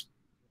first place.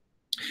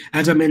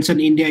 As I mentioned,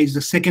 India is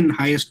the second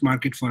highest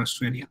market for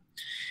Australia.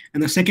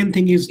 And the second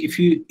thing is, if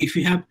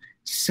you have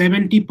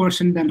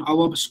 70% and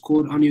above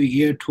score on your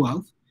year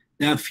 12,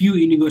 there are few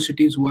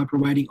universities who are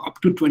providing up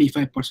to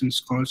 25%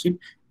 scholarship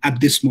at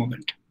this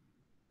moment.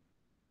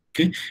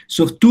 Okay,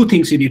 so two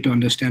things you need to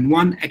understand.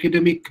 One,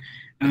 academic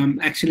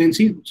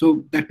excellency.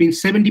 So that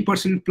means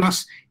 70%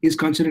 plus is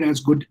considered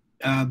as good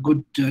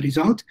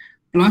result.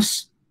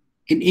 Plus,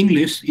 in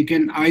English, you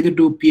can either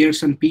do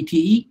Pearson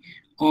PTE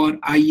or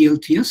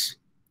IELTS.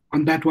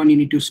 On that one, you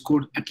need to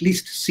score at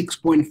least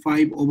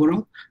 6.5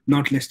 overall,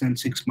 not less than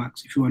 6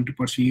 marks if you want to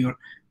pursue your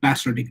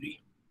bachelor degree.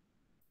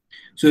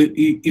 So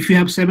if you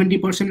have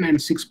 70% and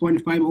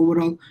 6.5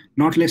 overall,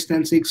 not less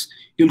than 6,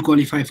 you'll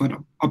qualify for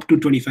up to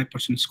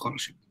 25%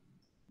 scholarship.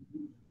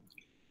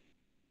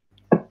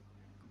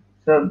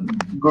 Sir,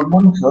 good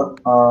morning, sir.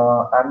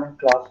 I'm in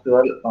class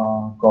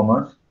 12,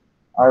 commerce.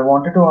 I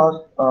wanted to ask,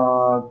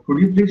 could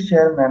you please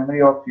share a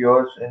memory of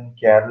yours in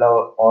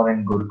Kerala or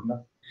in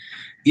Gurukulam?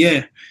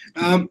 Yeah.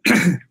 All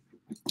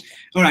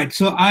right.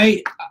 So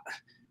I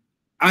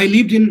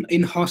lived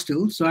in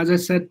hostel. So as I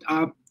said,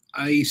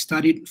 I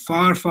studied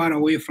far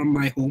away from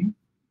my home.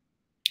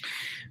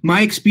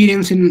 My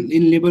experience in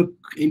Liberal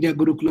India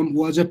Gurukulam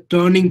was a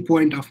turning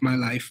point of my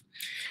life.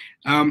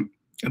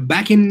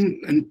 Back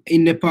in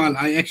Nepal,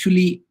 I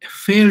actually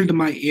failed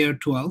my year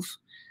 12.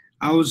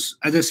 I was,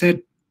 as I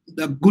said,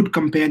 the good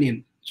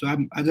companion. So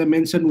as I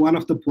mentioned, one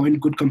of the point,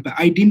 good companion.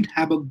 I didn't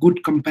have a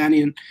good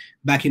companion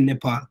back in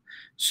Nepal.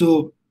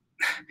 So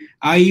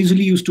I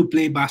usually used to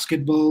play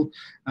basketball.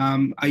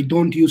 I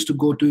don't used to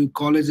go to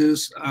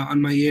colleges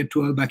on my year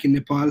 12 back in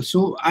Nepal.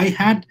 So I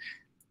had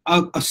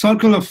a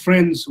circle of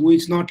friends who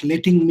is not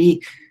letting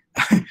me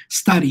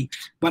study.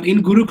 But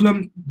in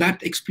Gurukulam,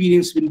 that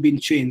experience has been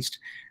changed.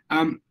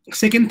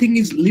 Second thing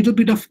is little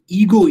bit of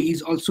ego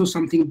is also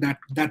something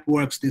that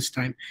works this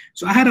time.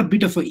 So I had a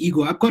bit of an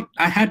ego.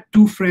 I had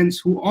two friends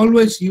who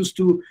always used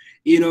to,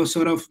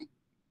 sort of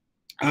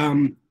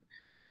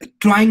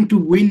trying to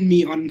win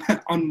me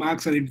on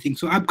marks or anything.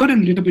 So I've got a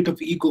little bit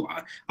of ego,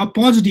 a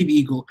positive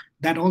ego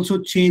that also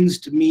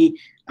changed me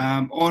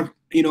or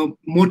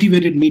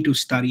motivated me to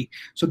study.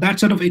 So that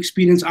sort of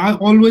experience, I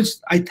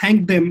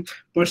thank them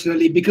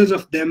personally. Because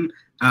of them,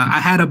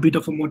 I had a bit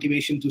of a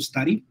motivation to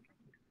study.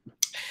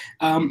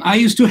 I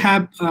used to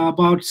have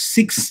about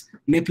 6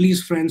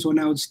 Nepalese friends when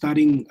I was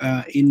studying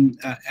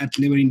at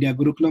Liberal India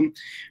Gurukulam.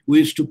 We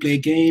used to play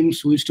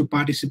games. We used to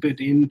participate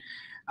in.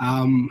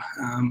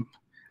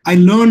 I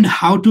learned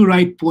how to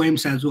write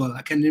poems as well.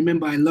 I can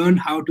remember I learned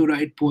how to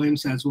write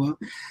poems as well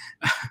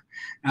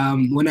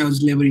when I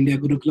was Liberal India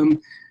Gurukulam.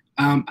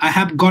 I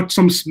have got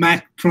some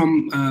smack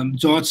from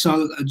George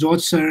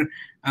sir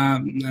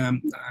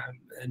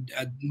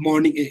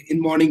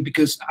morning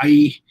because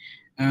I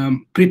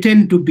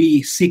pretend to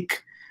be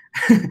sick.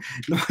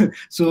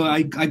 So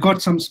I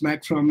got some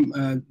smack from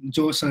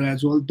Joe sir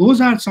as well.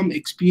 Those are some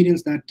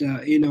experience that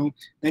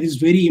that is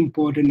very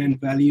important and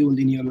valuable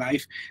in your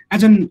life.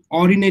 As an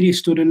ordinary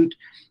student,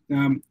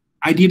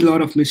 I did a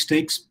lot of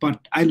mistakes,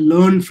 but I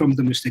learned from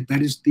the mistake.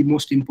 That is the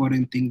most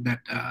important thing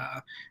that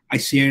I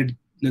shared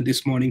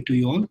this morning to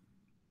you all.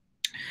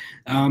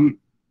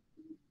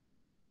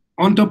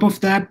 On top of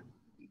that,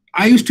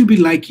 I used to be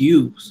like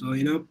you. So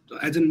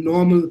as a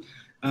normal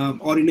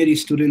ordinary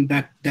student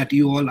that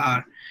you all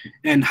are.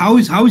 And how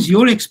is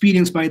your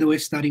experience, by the way,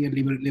 studying at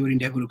Liberal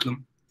India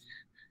Gurukulam?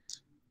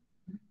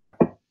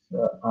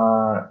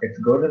 It's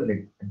good.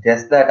 Like,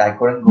 just that I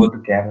couldn't go to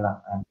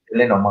Kerala. I'm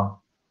still in Oman.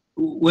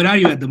 Where are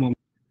you at the moment?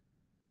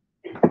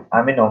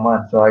 I'm in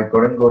Oman, so I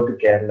couldn't go to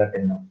Kerala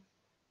till now.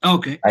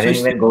 Okay. I didn't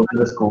even go to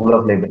the school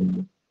of Liberal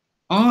India.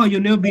 Oh,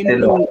 you've never been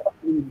to...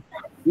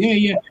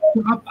 Yeah.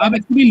 So I've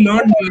actually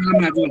learned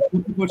Malayalam as well.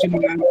 40%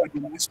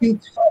 Malayalam. I still,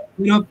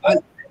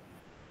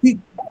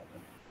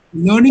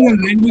 learning a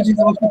language is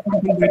also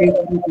something that is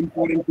very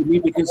important to me,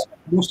 because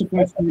most of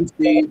my friends,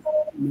 they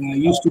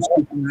used to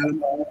speak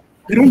Malayalam.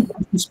 They don't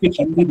used to speak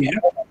Hindi there,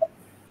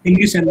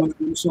 English and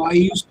Malayalam. So I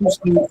used to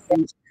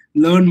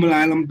learn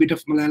Malayalam, bit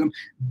of Malayalam.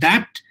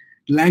 That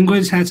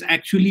language has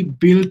actually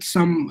built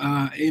some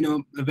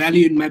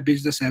value in my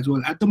business as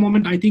well. At the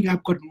moment, I think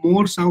I've got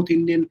more South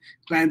Indian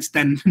clients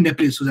than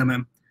Nepalese, Suza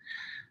ma'am.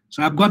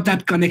 So I've got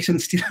that connection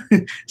still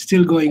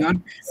still going on.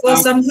 So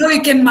somehow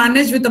you can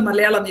manage with the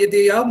Malayalam.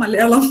 You have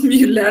Malayalam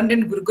you learned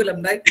in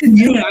Gurukulam, right?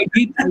 Yeah, I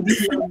did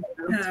learn.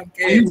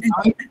 Okay.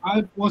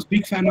 I was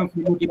big fan of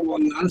Vibhuti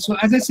Mohanlal. So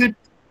as I said,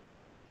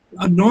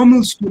 a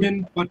normal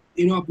student, but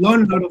I've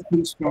learned a lot of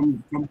things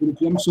from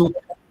Gurukulam. So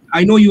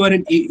I know you are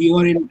in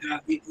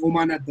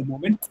Oman at the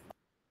moment.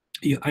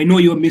 I know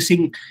you're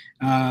missing,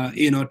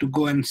 to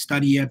go and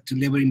study at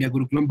Labour India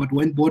Gurukulam. But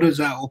when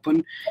borders are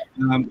open,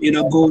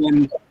 go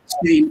and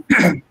stay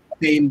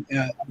in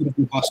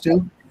Gurukulam hostel.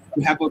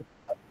 We have a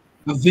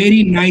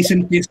very nice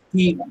and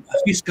tasty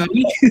fish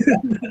curry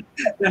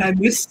that I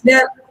miss.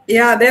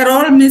 They're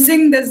all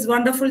missing this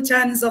wonderful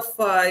chance of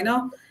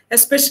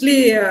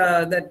especially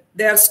that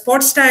their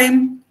sports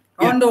time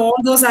on all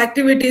those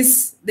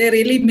activities. They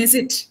really miss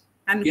it,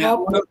 and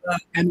hope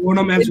and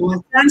Onam as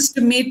well. Chance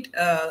to meet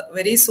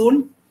very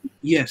soon.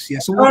 Yes.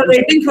 So we're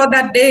waiting for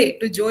that day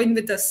to join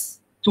with us.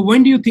 So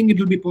when do you think it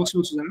will be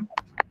possible, Susanna?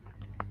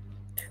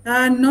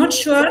 Not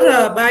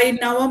sure. By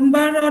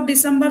November or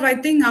December, I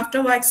think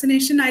after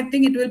vaccination, I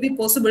think it will be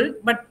possible,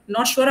 but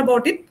not sure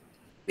about it.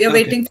 We are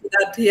waiting for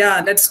that.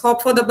 Yeah, let's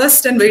hope for the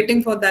best and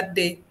waiting for that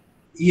day.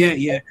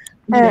 Yeah.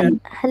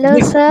 Hello,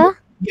 sir.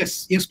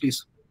 Yes,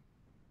 please.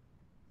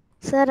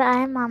 Sir,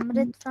 I am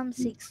Amrit from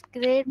 6th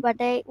grade, but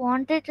I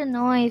wanted to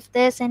know if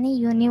there's any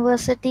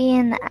university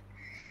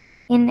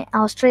in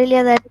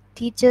Australia that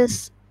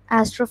teaches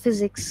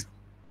astrophysics.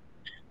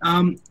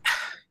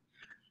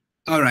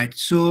 All right.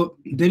 So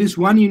there is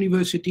one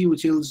university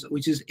which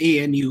is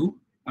ANU,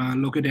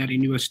 located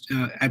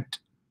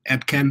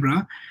at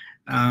Canberra,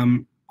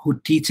 who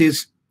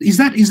teaches. Is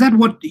that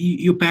what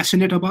you're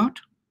passionate about?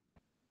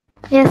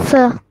 Yes,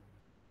 sir.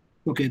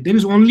 Okay. There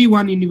is only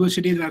one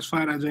university, as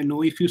far as I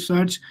know. If you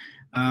search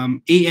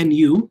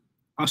ANU,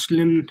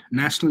 Australian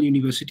National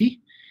University,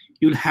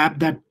 you'll have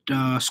that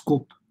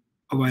scope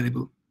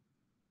available.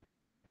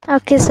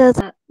 Okay, sir.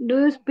 Do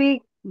you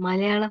speak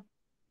Malayalam?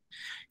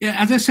 Yeah,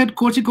 as I said,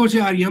 Kochi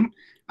Aryam,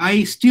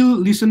 I still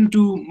listen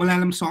to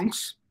Malayalam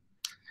songs,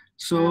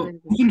 so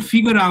you can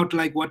figure out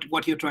like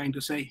what you're trying to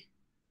say.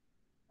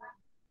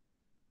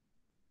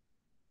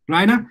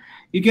 Raina,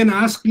 you can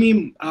ask me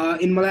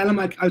in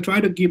Malayalam. I'll try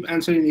to give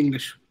answer in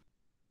English.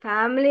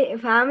 Family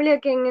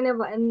ഒക്കെ എങ്ങനെ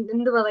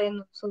എന്ത്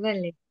പറയുന്നു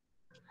സുഖല്ലേ?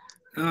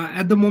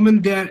 At the moment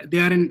they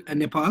are in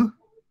Nepal.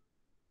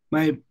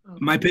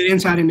 My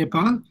parents are in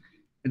Nepal.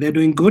 They're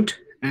doing good,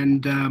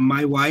 and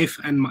my wife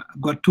and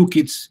got 2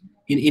 kids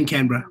in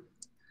Canberra,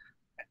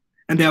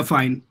 and they are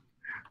fine.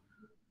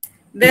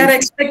 They are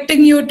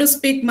expecting you to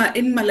speak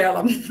in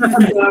Malayalam.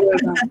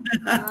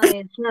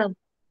 Yes, sir.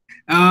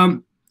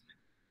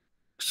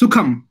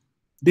 Sukham.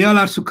 They all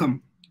are Sukham.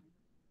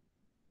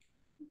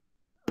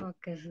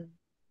 Okay, sir.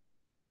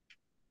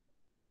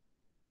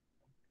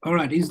 All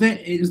right. Is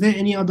there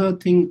any other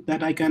thing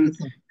that I can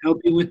help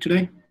you with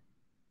today?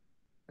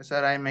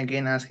 Sir, I am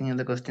again asking you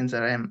the question,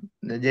 sir. I am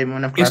the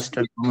Jamun of class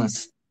 12 commerce.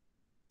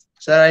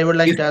 Sir, I would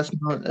like to ask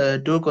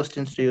 2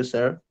 questions to you,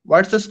 sir.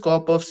 What's the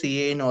scope of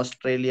CA in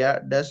Australia?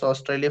 Does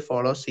Australia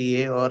follow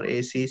CA or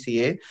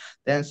ACCA?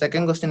 Then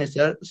second question is,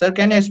 sir,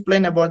 can you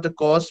explain about the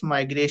course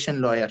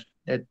migration lawyer,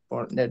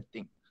 that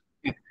thing?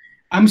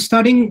 I'm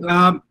studying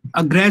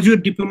a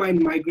graduate diploma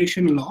in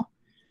migration law.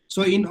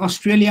 So in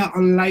Australia,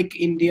 unlike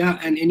India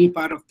and any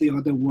part of the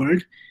other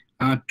world,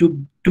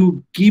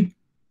 to give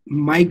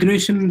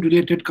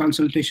migration-related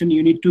consultation,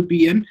 you need to be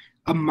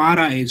a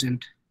MARA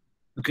agent.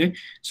 Okay,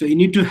 so you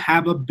need to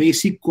have a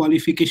basic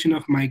qualification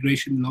of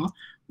migration law,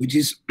 which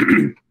is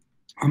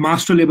a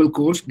master level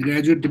course,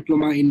 graduate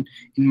diploma in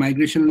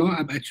migration law.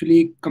 I've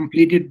actually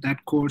completed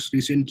that course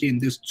recently in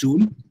this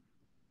June.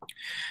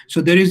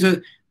 So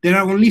there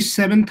are only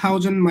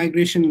 7,000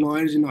 migration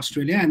lawyers in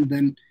Australia, and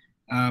then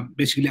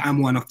basically I'm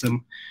one of them.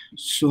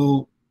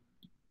 So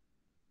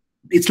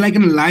it's like a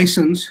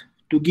license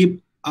to give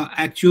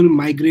actual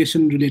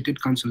migration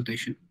related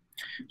consultation.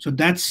 So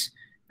that's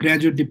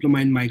graduate diploma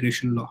in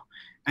migration law.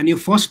 And your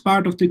first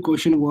part of the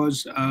question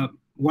was,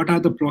 what are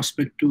the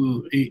prospects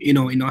to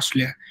in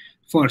Australia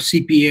for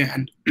CPA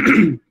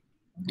and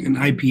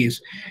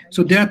IPAs?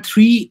 So there are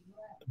 3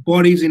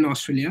 bodies in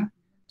Australia: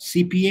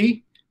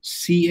 CPA,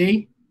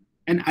 CA,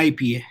 and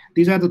IPA.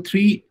 These are the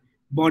 3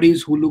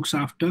 bodies who looks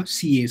after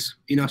CAs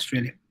in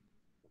Australia.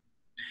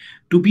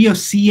 To be a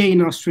CA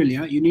in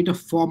Australia, you need a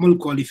formal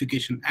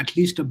qualification, at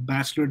least a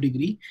bachelor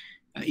degree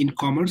in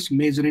commerce,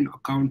 major in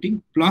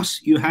accounting,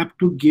 plus you have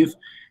to give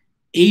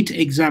 8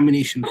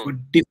 examinations for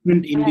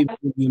different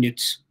individual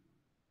units,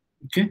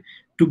 okay,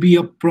 to be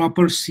a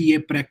proper CA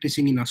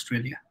practicing in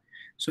Australia.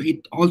 So it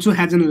also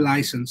has a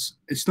license.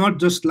 It's not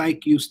just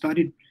like you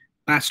studied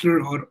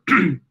bachelor or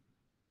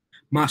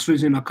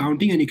master's in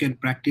accounting and you can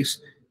practice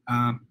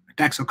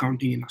tax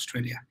accounting in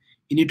Australia.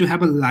 You need to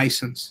have a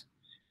license,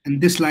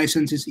 and this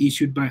license is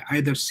issued by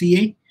either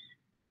CA,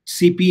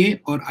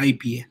 CPA, or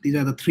IPA. These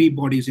are the 3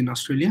 bodies in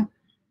Australia,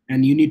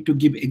 and you need to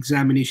give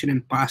examination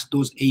and pass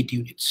those 8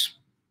 units.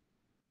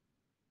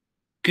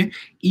 Okay,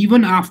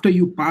 even after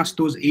you pass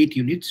those 8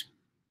 units,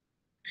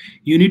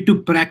 you need to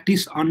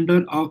practice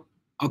under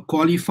a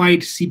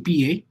qualified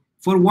CPA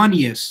for 1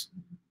 year.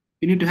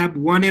 You need to have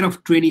 1 year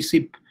of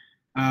traineeship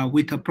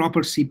with a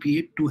proper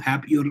CPA to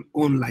have your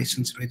own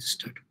license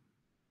registered.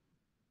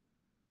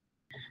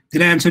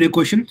 Did I answer your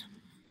question?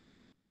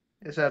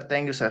 Yes, sir.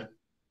 Thank you, sir.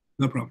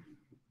 No problem.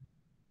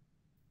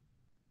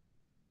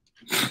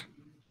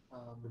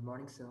 Good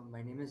morning, sir.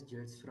 My name is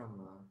Jils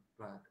from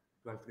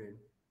 12th grade.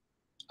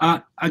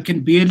 I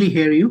can barely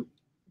hear you.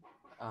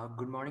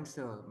 Good morning,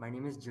 sir. My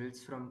name is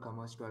Jils from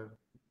Commerce 12.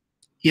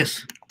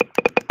 Yes.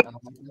 My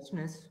question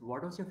is,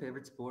 what was your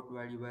favorite sport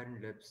while you were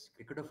in LIPS,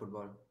 cricket or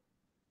football?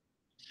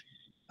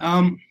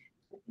 I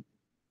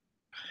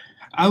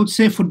would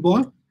say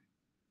football.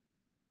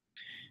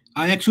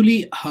 I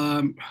actually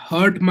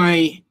hurt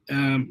my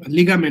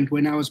ligament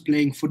when I was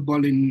playing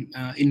football in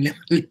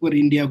Liver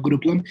India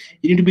Gurukulam.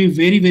 You need to be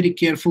very, very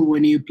careful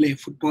when you play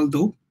football,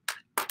 though.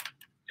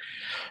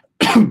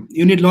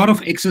 You need a lot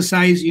of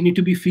exercise. You need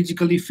to be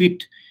physically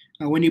fit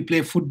when you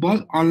play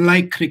football.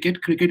 Unlike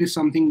cricket, cricket is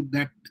something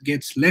that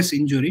gets less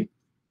injury.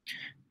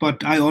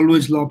 But I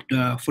always loved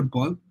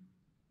football.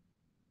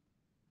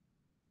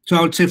 So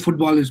I would say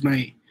football is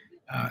my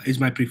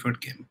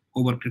preferred game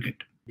over cricket.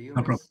 Do you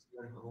No miss problem.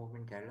 your home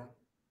in Kerala?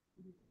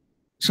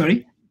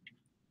 Sorry?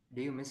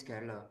 Do you miss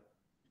Kerala?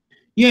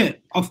 Yeah,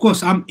 of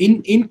course. I'm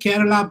in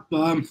Kerala.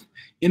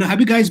 Have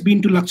you guys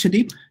been to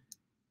Lakshadweep?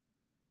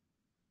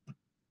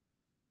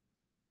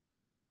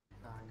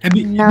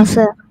 No,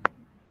 sir.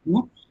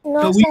 No?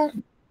 No, So sir.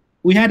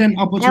 we had an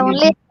I opportunity.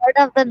 only heard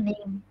of the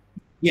name.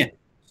 Yeah.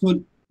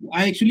 So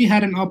I actually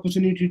had an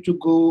opportunity to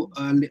go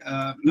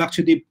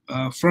Lakshadweep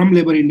from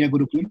Liver India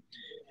Gurukulam.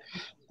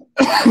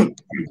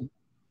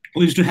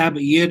 We used to have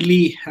a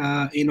yearly,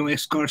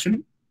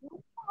 excursion.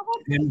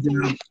 And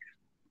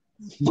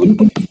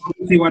Gurukulam is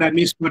obviously what I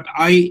miss, but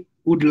I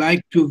would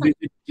like to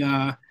visit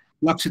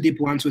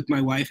Lakshadweep once with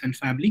my wife and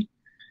family.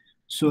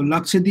 So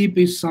Lakshadweep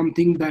is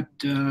something that,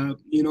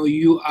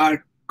 you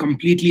are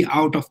completely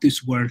out of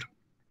this world.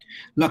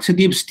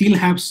 Lakshadweep still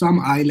have some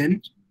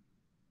island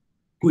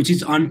which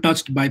is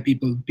untouched by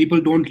people. People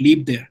don't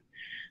live there.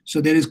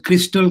 So there is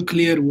crystal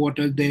clear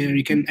water there.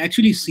 You can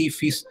actually see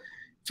fish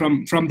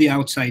from the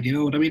outside. You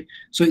know what I mean?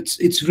 So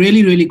it's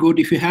really, really good.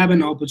 If you have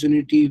an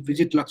opportunity,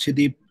 visit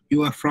Lakshadweep.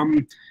 You are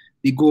from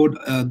the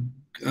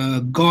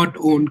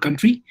God-owned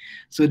country.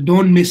 So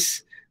don't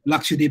miss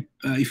Lakshadweep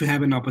if you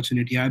have an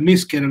opportunity. I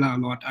miss Kerala a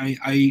lot.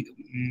 I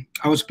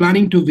was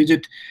planning to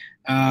visit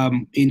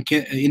in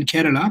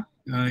Kerala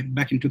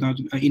back in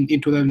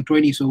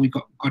 2020. So we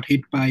got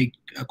hit by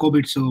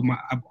COVID. So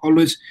I've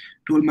always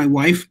told my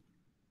wife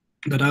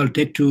that I'll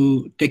take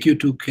you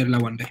to Kerala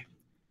one day.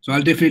 So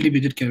I'll definitely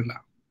visit Kerala.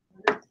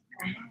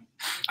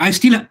 I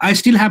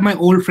still have my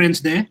old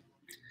friends there.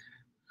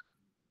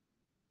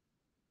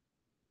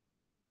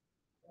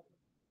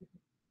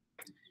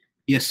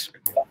 Yes.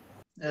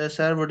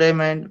 Sir, would you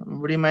mind?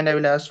 I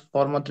will ask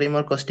 3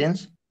 more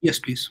questions. Yes,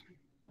 please.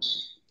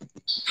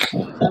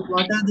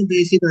 What are the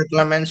basic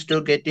requirements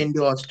to get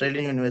into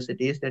Australian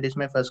universities? That is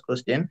my first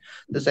question.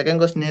 The second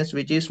question is,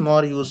 which is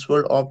more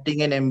useful,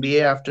 opting an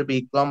MBA after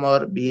BCom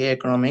or BA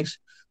Economics?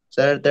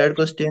 Sir, third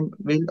question,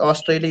 will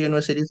Australian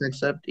universities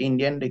accept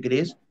Indian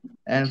degrees?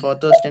 And fourth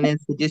question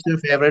is, which is your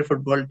favorite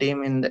football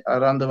team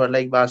around the world,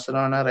 like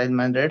Barcelona, Real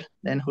Madrid?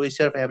 Then who is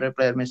your favorite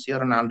player, Messi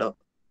or Ronaldo?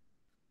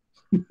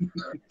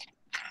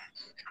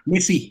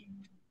 Messi.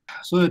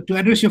 So to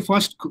address your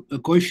first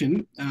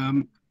question,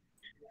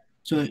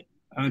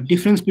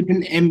 difference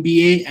between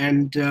MBA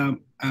and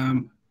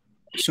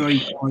or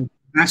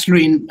Bachelor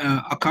in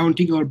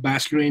Accounting or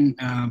Bachelor in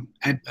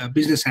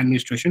Business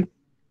Administration.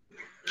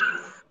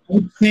 I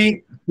would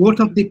say both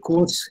of the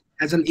course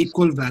has an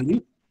equal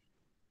value.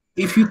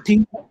 If you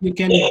think you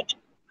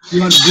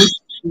are good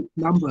with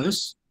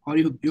numbers or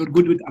you're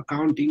good with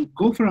accounting,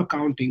 go for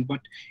accounting.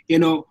 But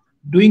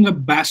doing a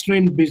Bachelor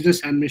in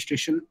Business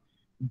Administration,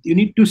 you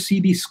need to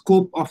see the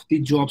scope of the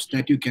jobs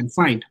that you can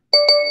find.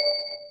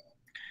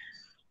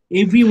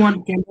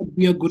 Everyone cannot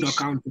be a good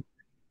accountant,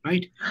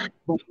 right?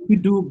 But if you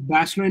do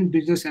Bachelor in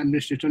Business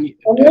Administration,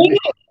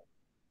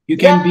 you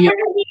can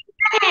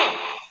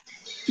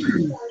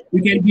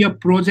be a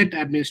project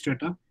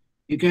administrator,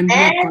 you can be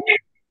a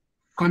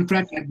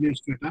contract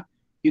administrator,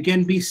 you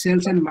can be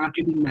sales and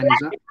marketing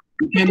manager,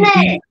 you can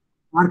be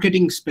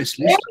marketing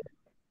specialist,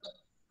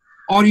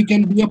 or you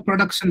can be a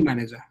production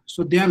manager.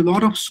 So there are a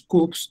lot of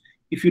scopes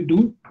if you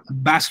do a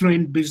Bachelor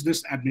in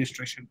Business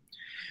Administration.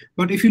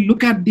 But if you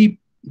look at the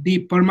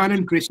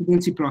permanent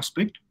residency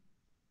prospect,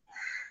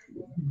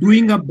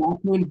 doing a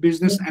Bachelor in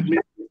Business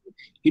Administration,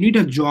 you need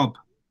a job.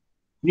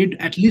 You need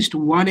at least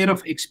 1 year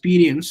of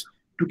experience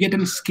to get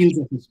a skills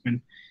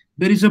assessment.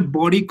 There is a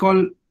body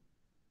called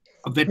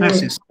a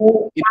VETASYS.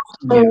 To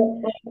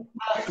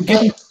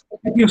get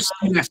your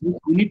skill assessment,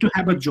 you need to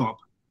have a job.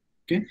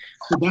 Okay,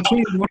 so that's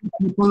why a lot of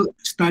people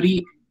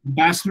study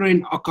Bachelor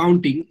in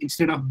Accounting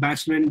instead of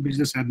Bachelor in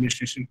Business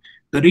Administration.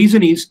 The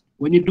reason is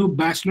when you do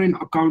Bachelor in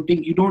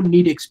Accounting, you don't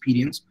need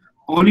experience.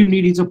 All you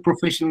need is a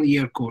professional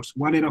year course,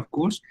 1 year of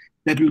course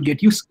that will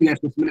get you skill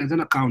assessment as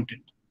an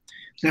accountant.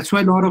 That's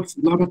why a lot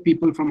of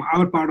people from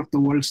our part of the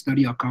world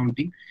study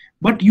accounting,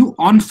 but you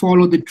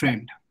unfollow the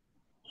trend.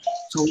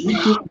 So we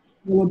need to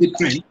follow the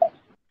trend.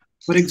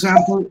 For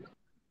example,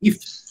 if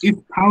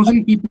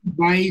 1,000 people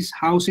buys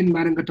house in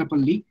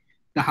Marangatapalli,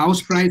 the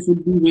house price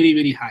would be very,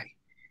 very high.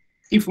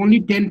 If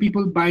only 10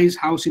 people buys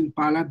house in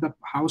Pala, the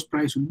house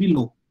price would be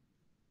low.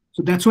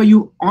 So that's why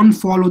you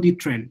unfollow the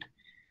trend.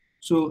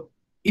 So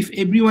if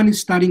everyone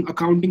is studying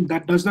accounting,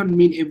 that does not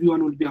mean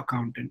everyone will be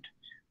accountant.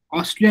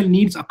 Australia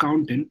needs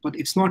accountant, but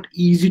it's not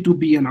easy to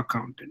be an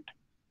accountant.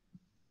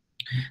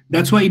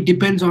 That's why it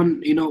depends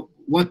on,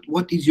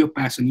 what is your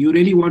passion. You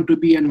really want to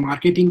be a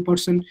marketing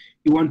person,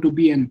 you want to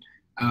be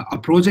a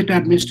project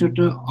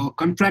administrator or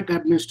contract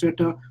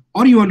administrator,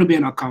 or you want to be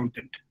an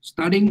accountant.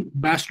 Studying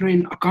bachelor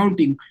in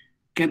accounting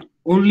can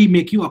only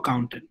make you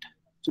accountant.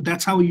 So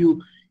that's how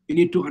you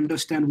need to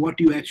understand what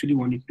you actually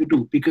wanted to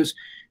do, because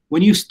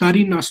when you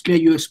study in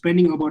Australia, you are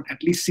spending about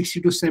at least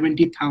 $60,000 to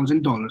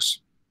 $70,000.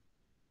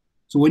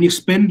 So when you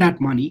spend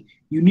that money,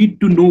 you need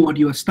to know what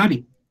you are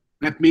studying.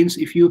 That means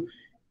if you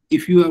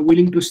are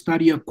willing to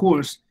study a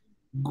course,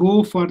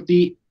 go for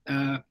the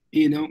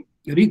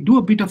do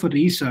a bit of a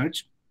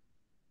research,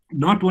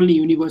 not only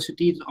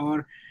universities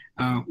or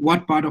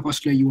what part of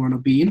Australia you want to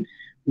be in,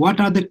 what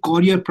are the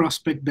career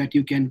prospects that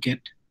you can get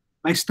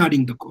by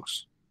studying the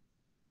course.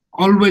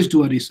 Always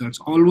do a research,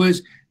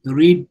 always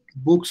read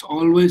books,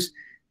 always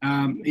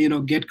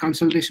get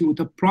consultation with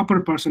a proper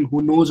person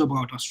who knows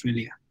about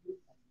Australia.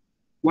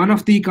 One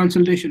of the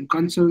consultant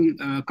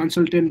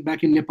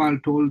back in Nepal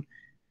told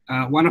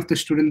one of the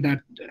students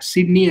that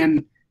Sydney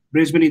and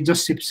Brisbane is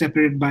just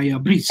separated by a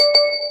bridge.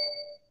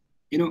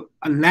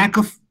 A lack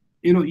of,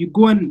 you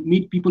go and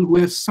meet people who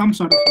have some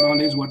sort of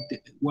knowledge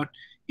what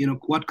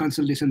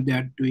consultation they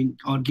are doing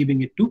or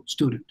giving it to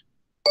student.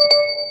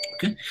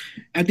 Okay.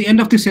 At the end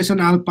of the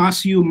session, I'll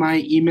pass you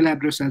my email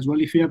address as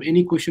well. If you have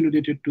any question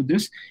related to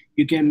this,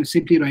 you can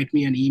simply write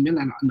me an email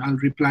and I'll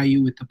reply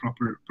you with the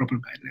proper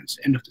guidelines.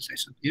 End of the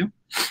session. Yeah.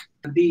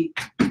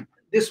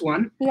 This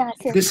one. Yeah,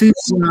 sure. This is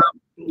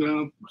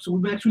so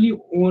we actually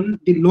won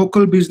the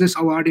local business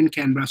award in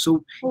Canberra.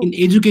 So in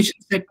education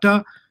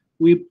sector,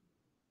 we've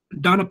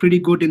done a pretty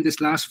good in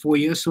this last 4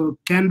 years. So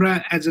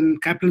Canberra, as a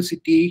capital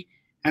city,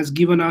 has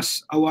given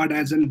us award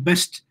as an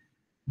best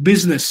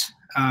business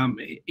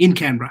in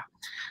Canberra.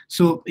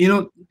 So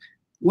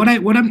what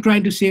I'm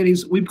trying to say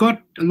is we've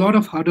got a lot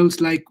of hurdles.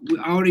 Like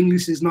our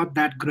English is not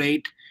that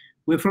great.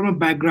 We're from a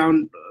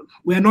background.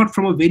 We're not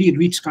from a very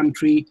rich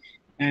country,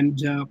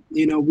 and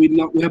we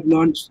have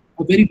learned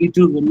a very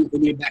little when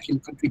you're back in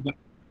the country. But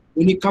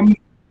when you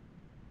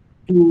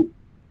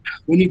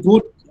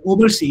go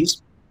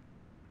overseas,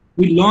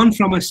 we learn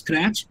from a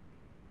scratch,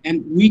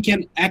 and we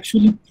can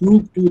actually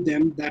prove to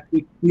them that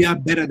we are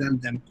better than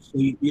them. So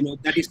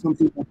that is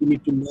something that we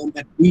need to learn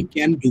that we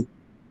can do.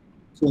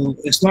 So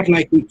it's not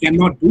like we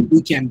cannot do,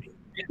 we can do.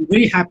 I'm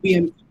very happy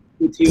and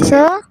with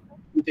your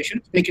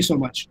invitation. Thank you so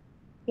much.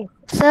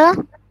 Sir?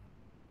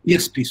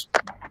 Yes, please.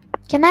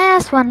 Can I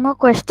ask one more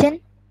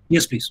question?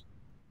 Yes, please.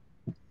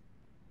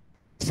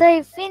 So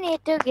if we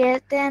need to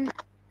get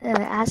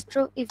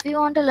if we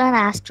want to learn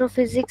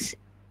astrophysics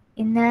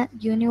in a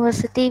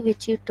university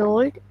which you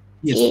told,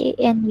 yes.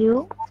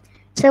 ANU,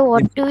 so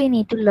what do we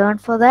need to learn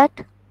for that?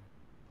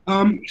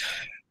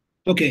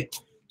 Okay,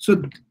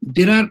 so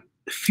there are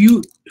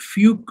few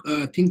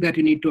things that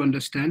you need to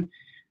understand.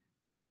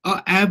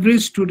 Our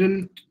average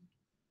student,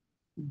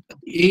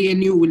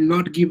 ANU will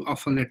not give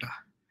offer letter.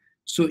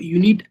 So you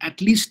need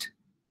at least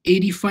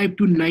 85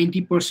 to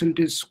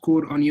 90%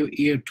 score on your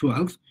year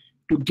 12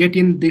 to get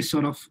in this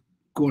sort of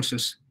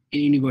courses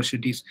in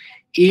universities.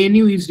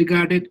 ANU is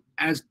regarded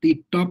as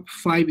the top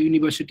 5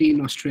 university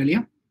in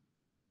Australia.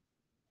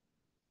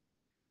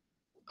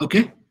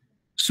 Okay,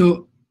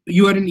 so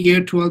you are in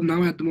year 12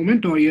 now at the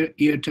moment, or year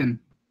 10?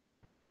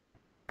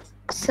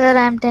 Sir,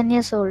 I'm 10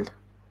 years old.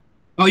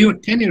 Oh, you're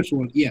 10 years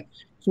old. Yeah.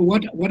 So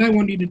what I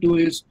want you to do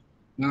is,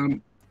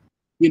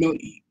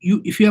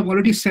 if you have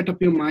already set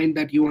up your mind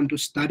that you want to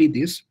study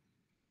this,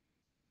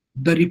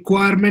 the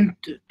requirement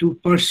to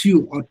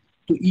pursue or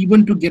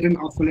to get an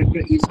offer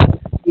letter is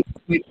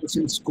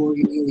 85% score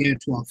in your year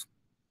 12.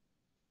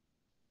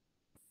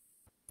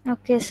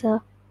 Okay, sir.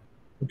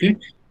 Okay.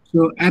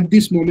 So at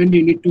this moment,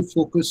 you need to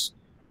focus.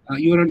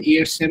 You're on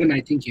year 7,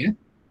 I think, yeah?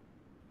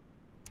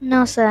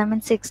 No, sir, I'm in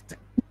 6th.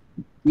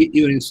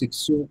 You're in 6th.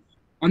 So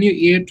on your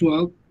year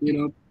 12,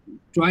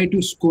 try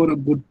to score a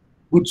good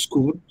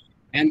score,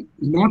 and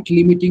not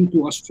limiting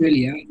to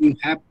Australia. You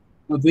have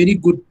a very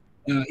good,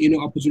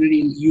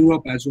 opportunity in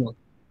Europe as well.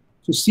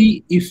 So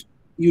see if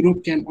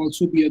Europe can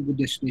also be a good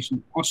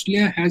destination.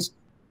 Australia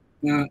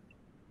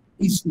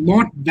is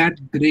not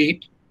that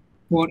great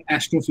for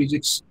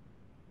astrophysics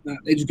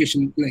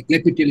education. Like,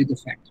 let me tell you the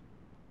fact.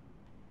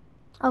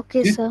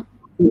 Okay, sir.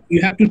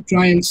 You have to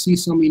try and see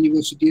some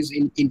universities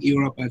in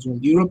Europe as well.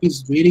 Europe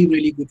is really,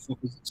 really good for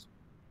physics,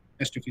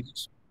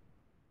 astrophysics.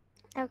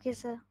 Okay,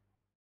 sir.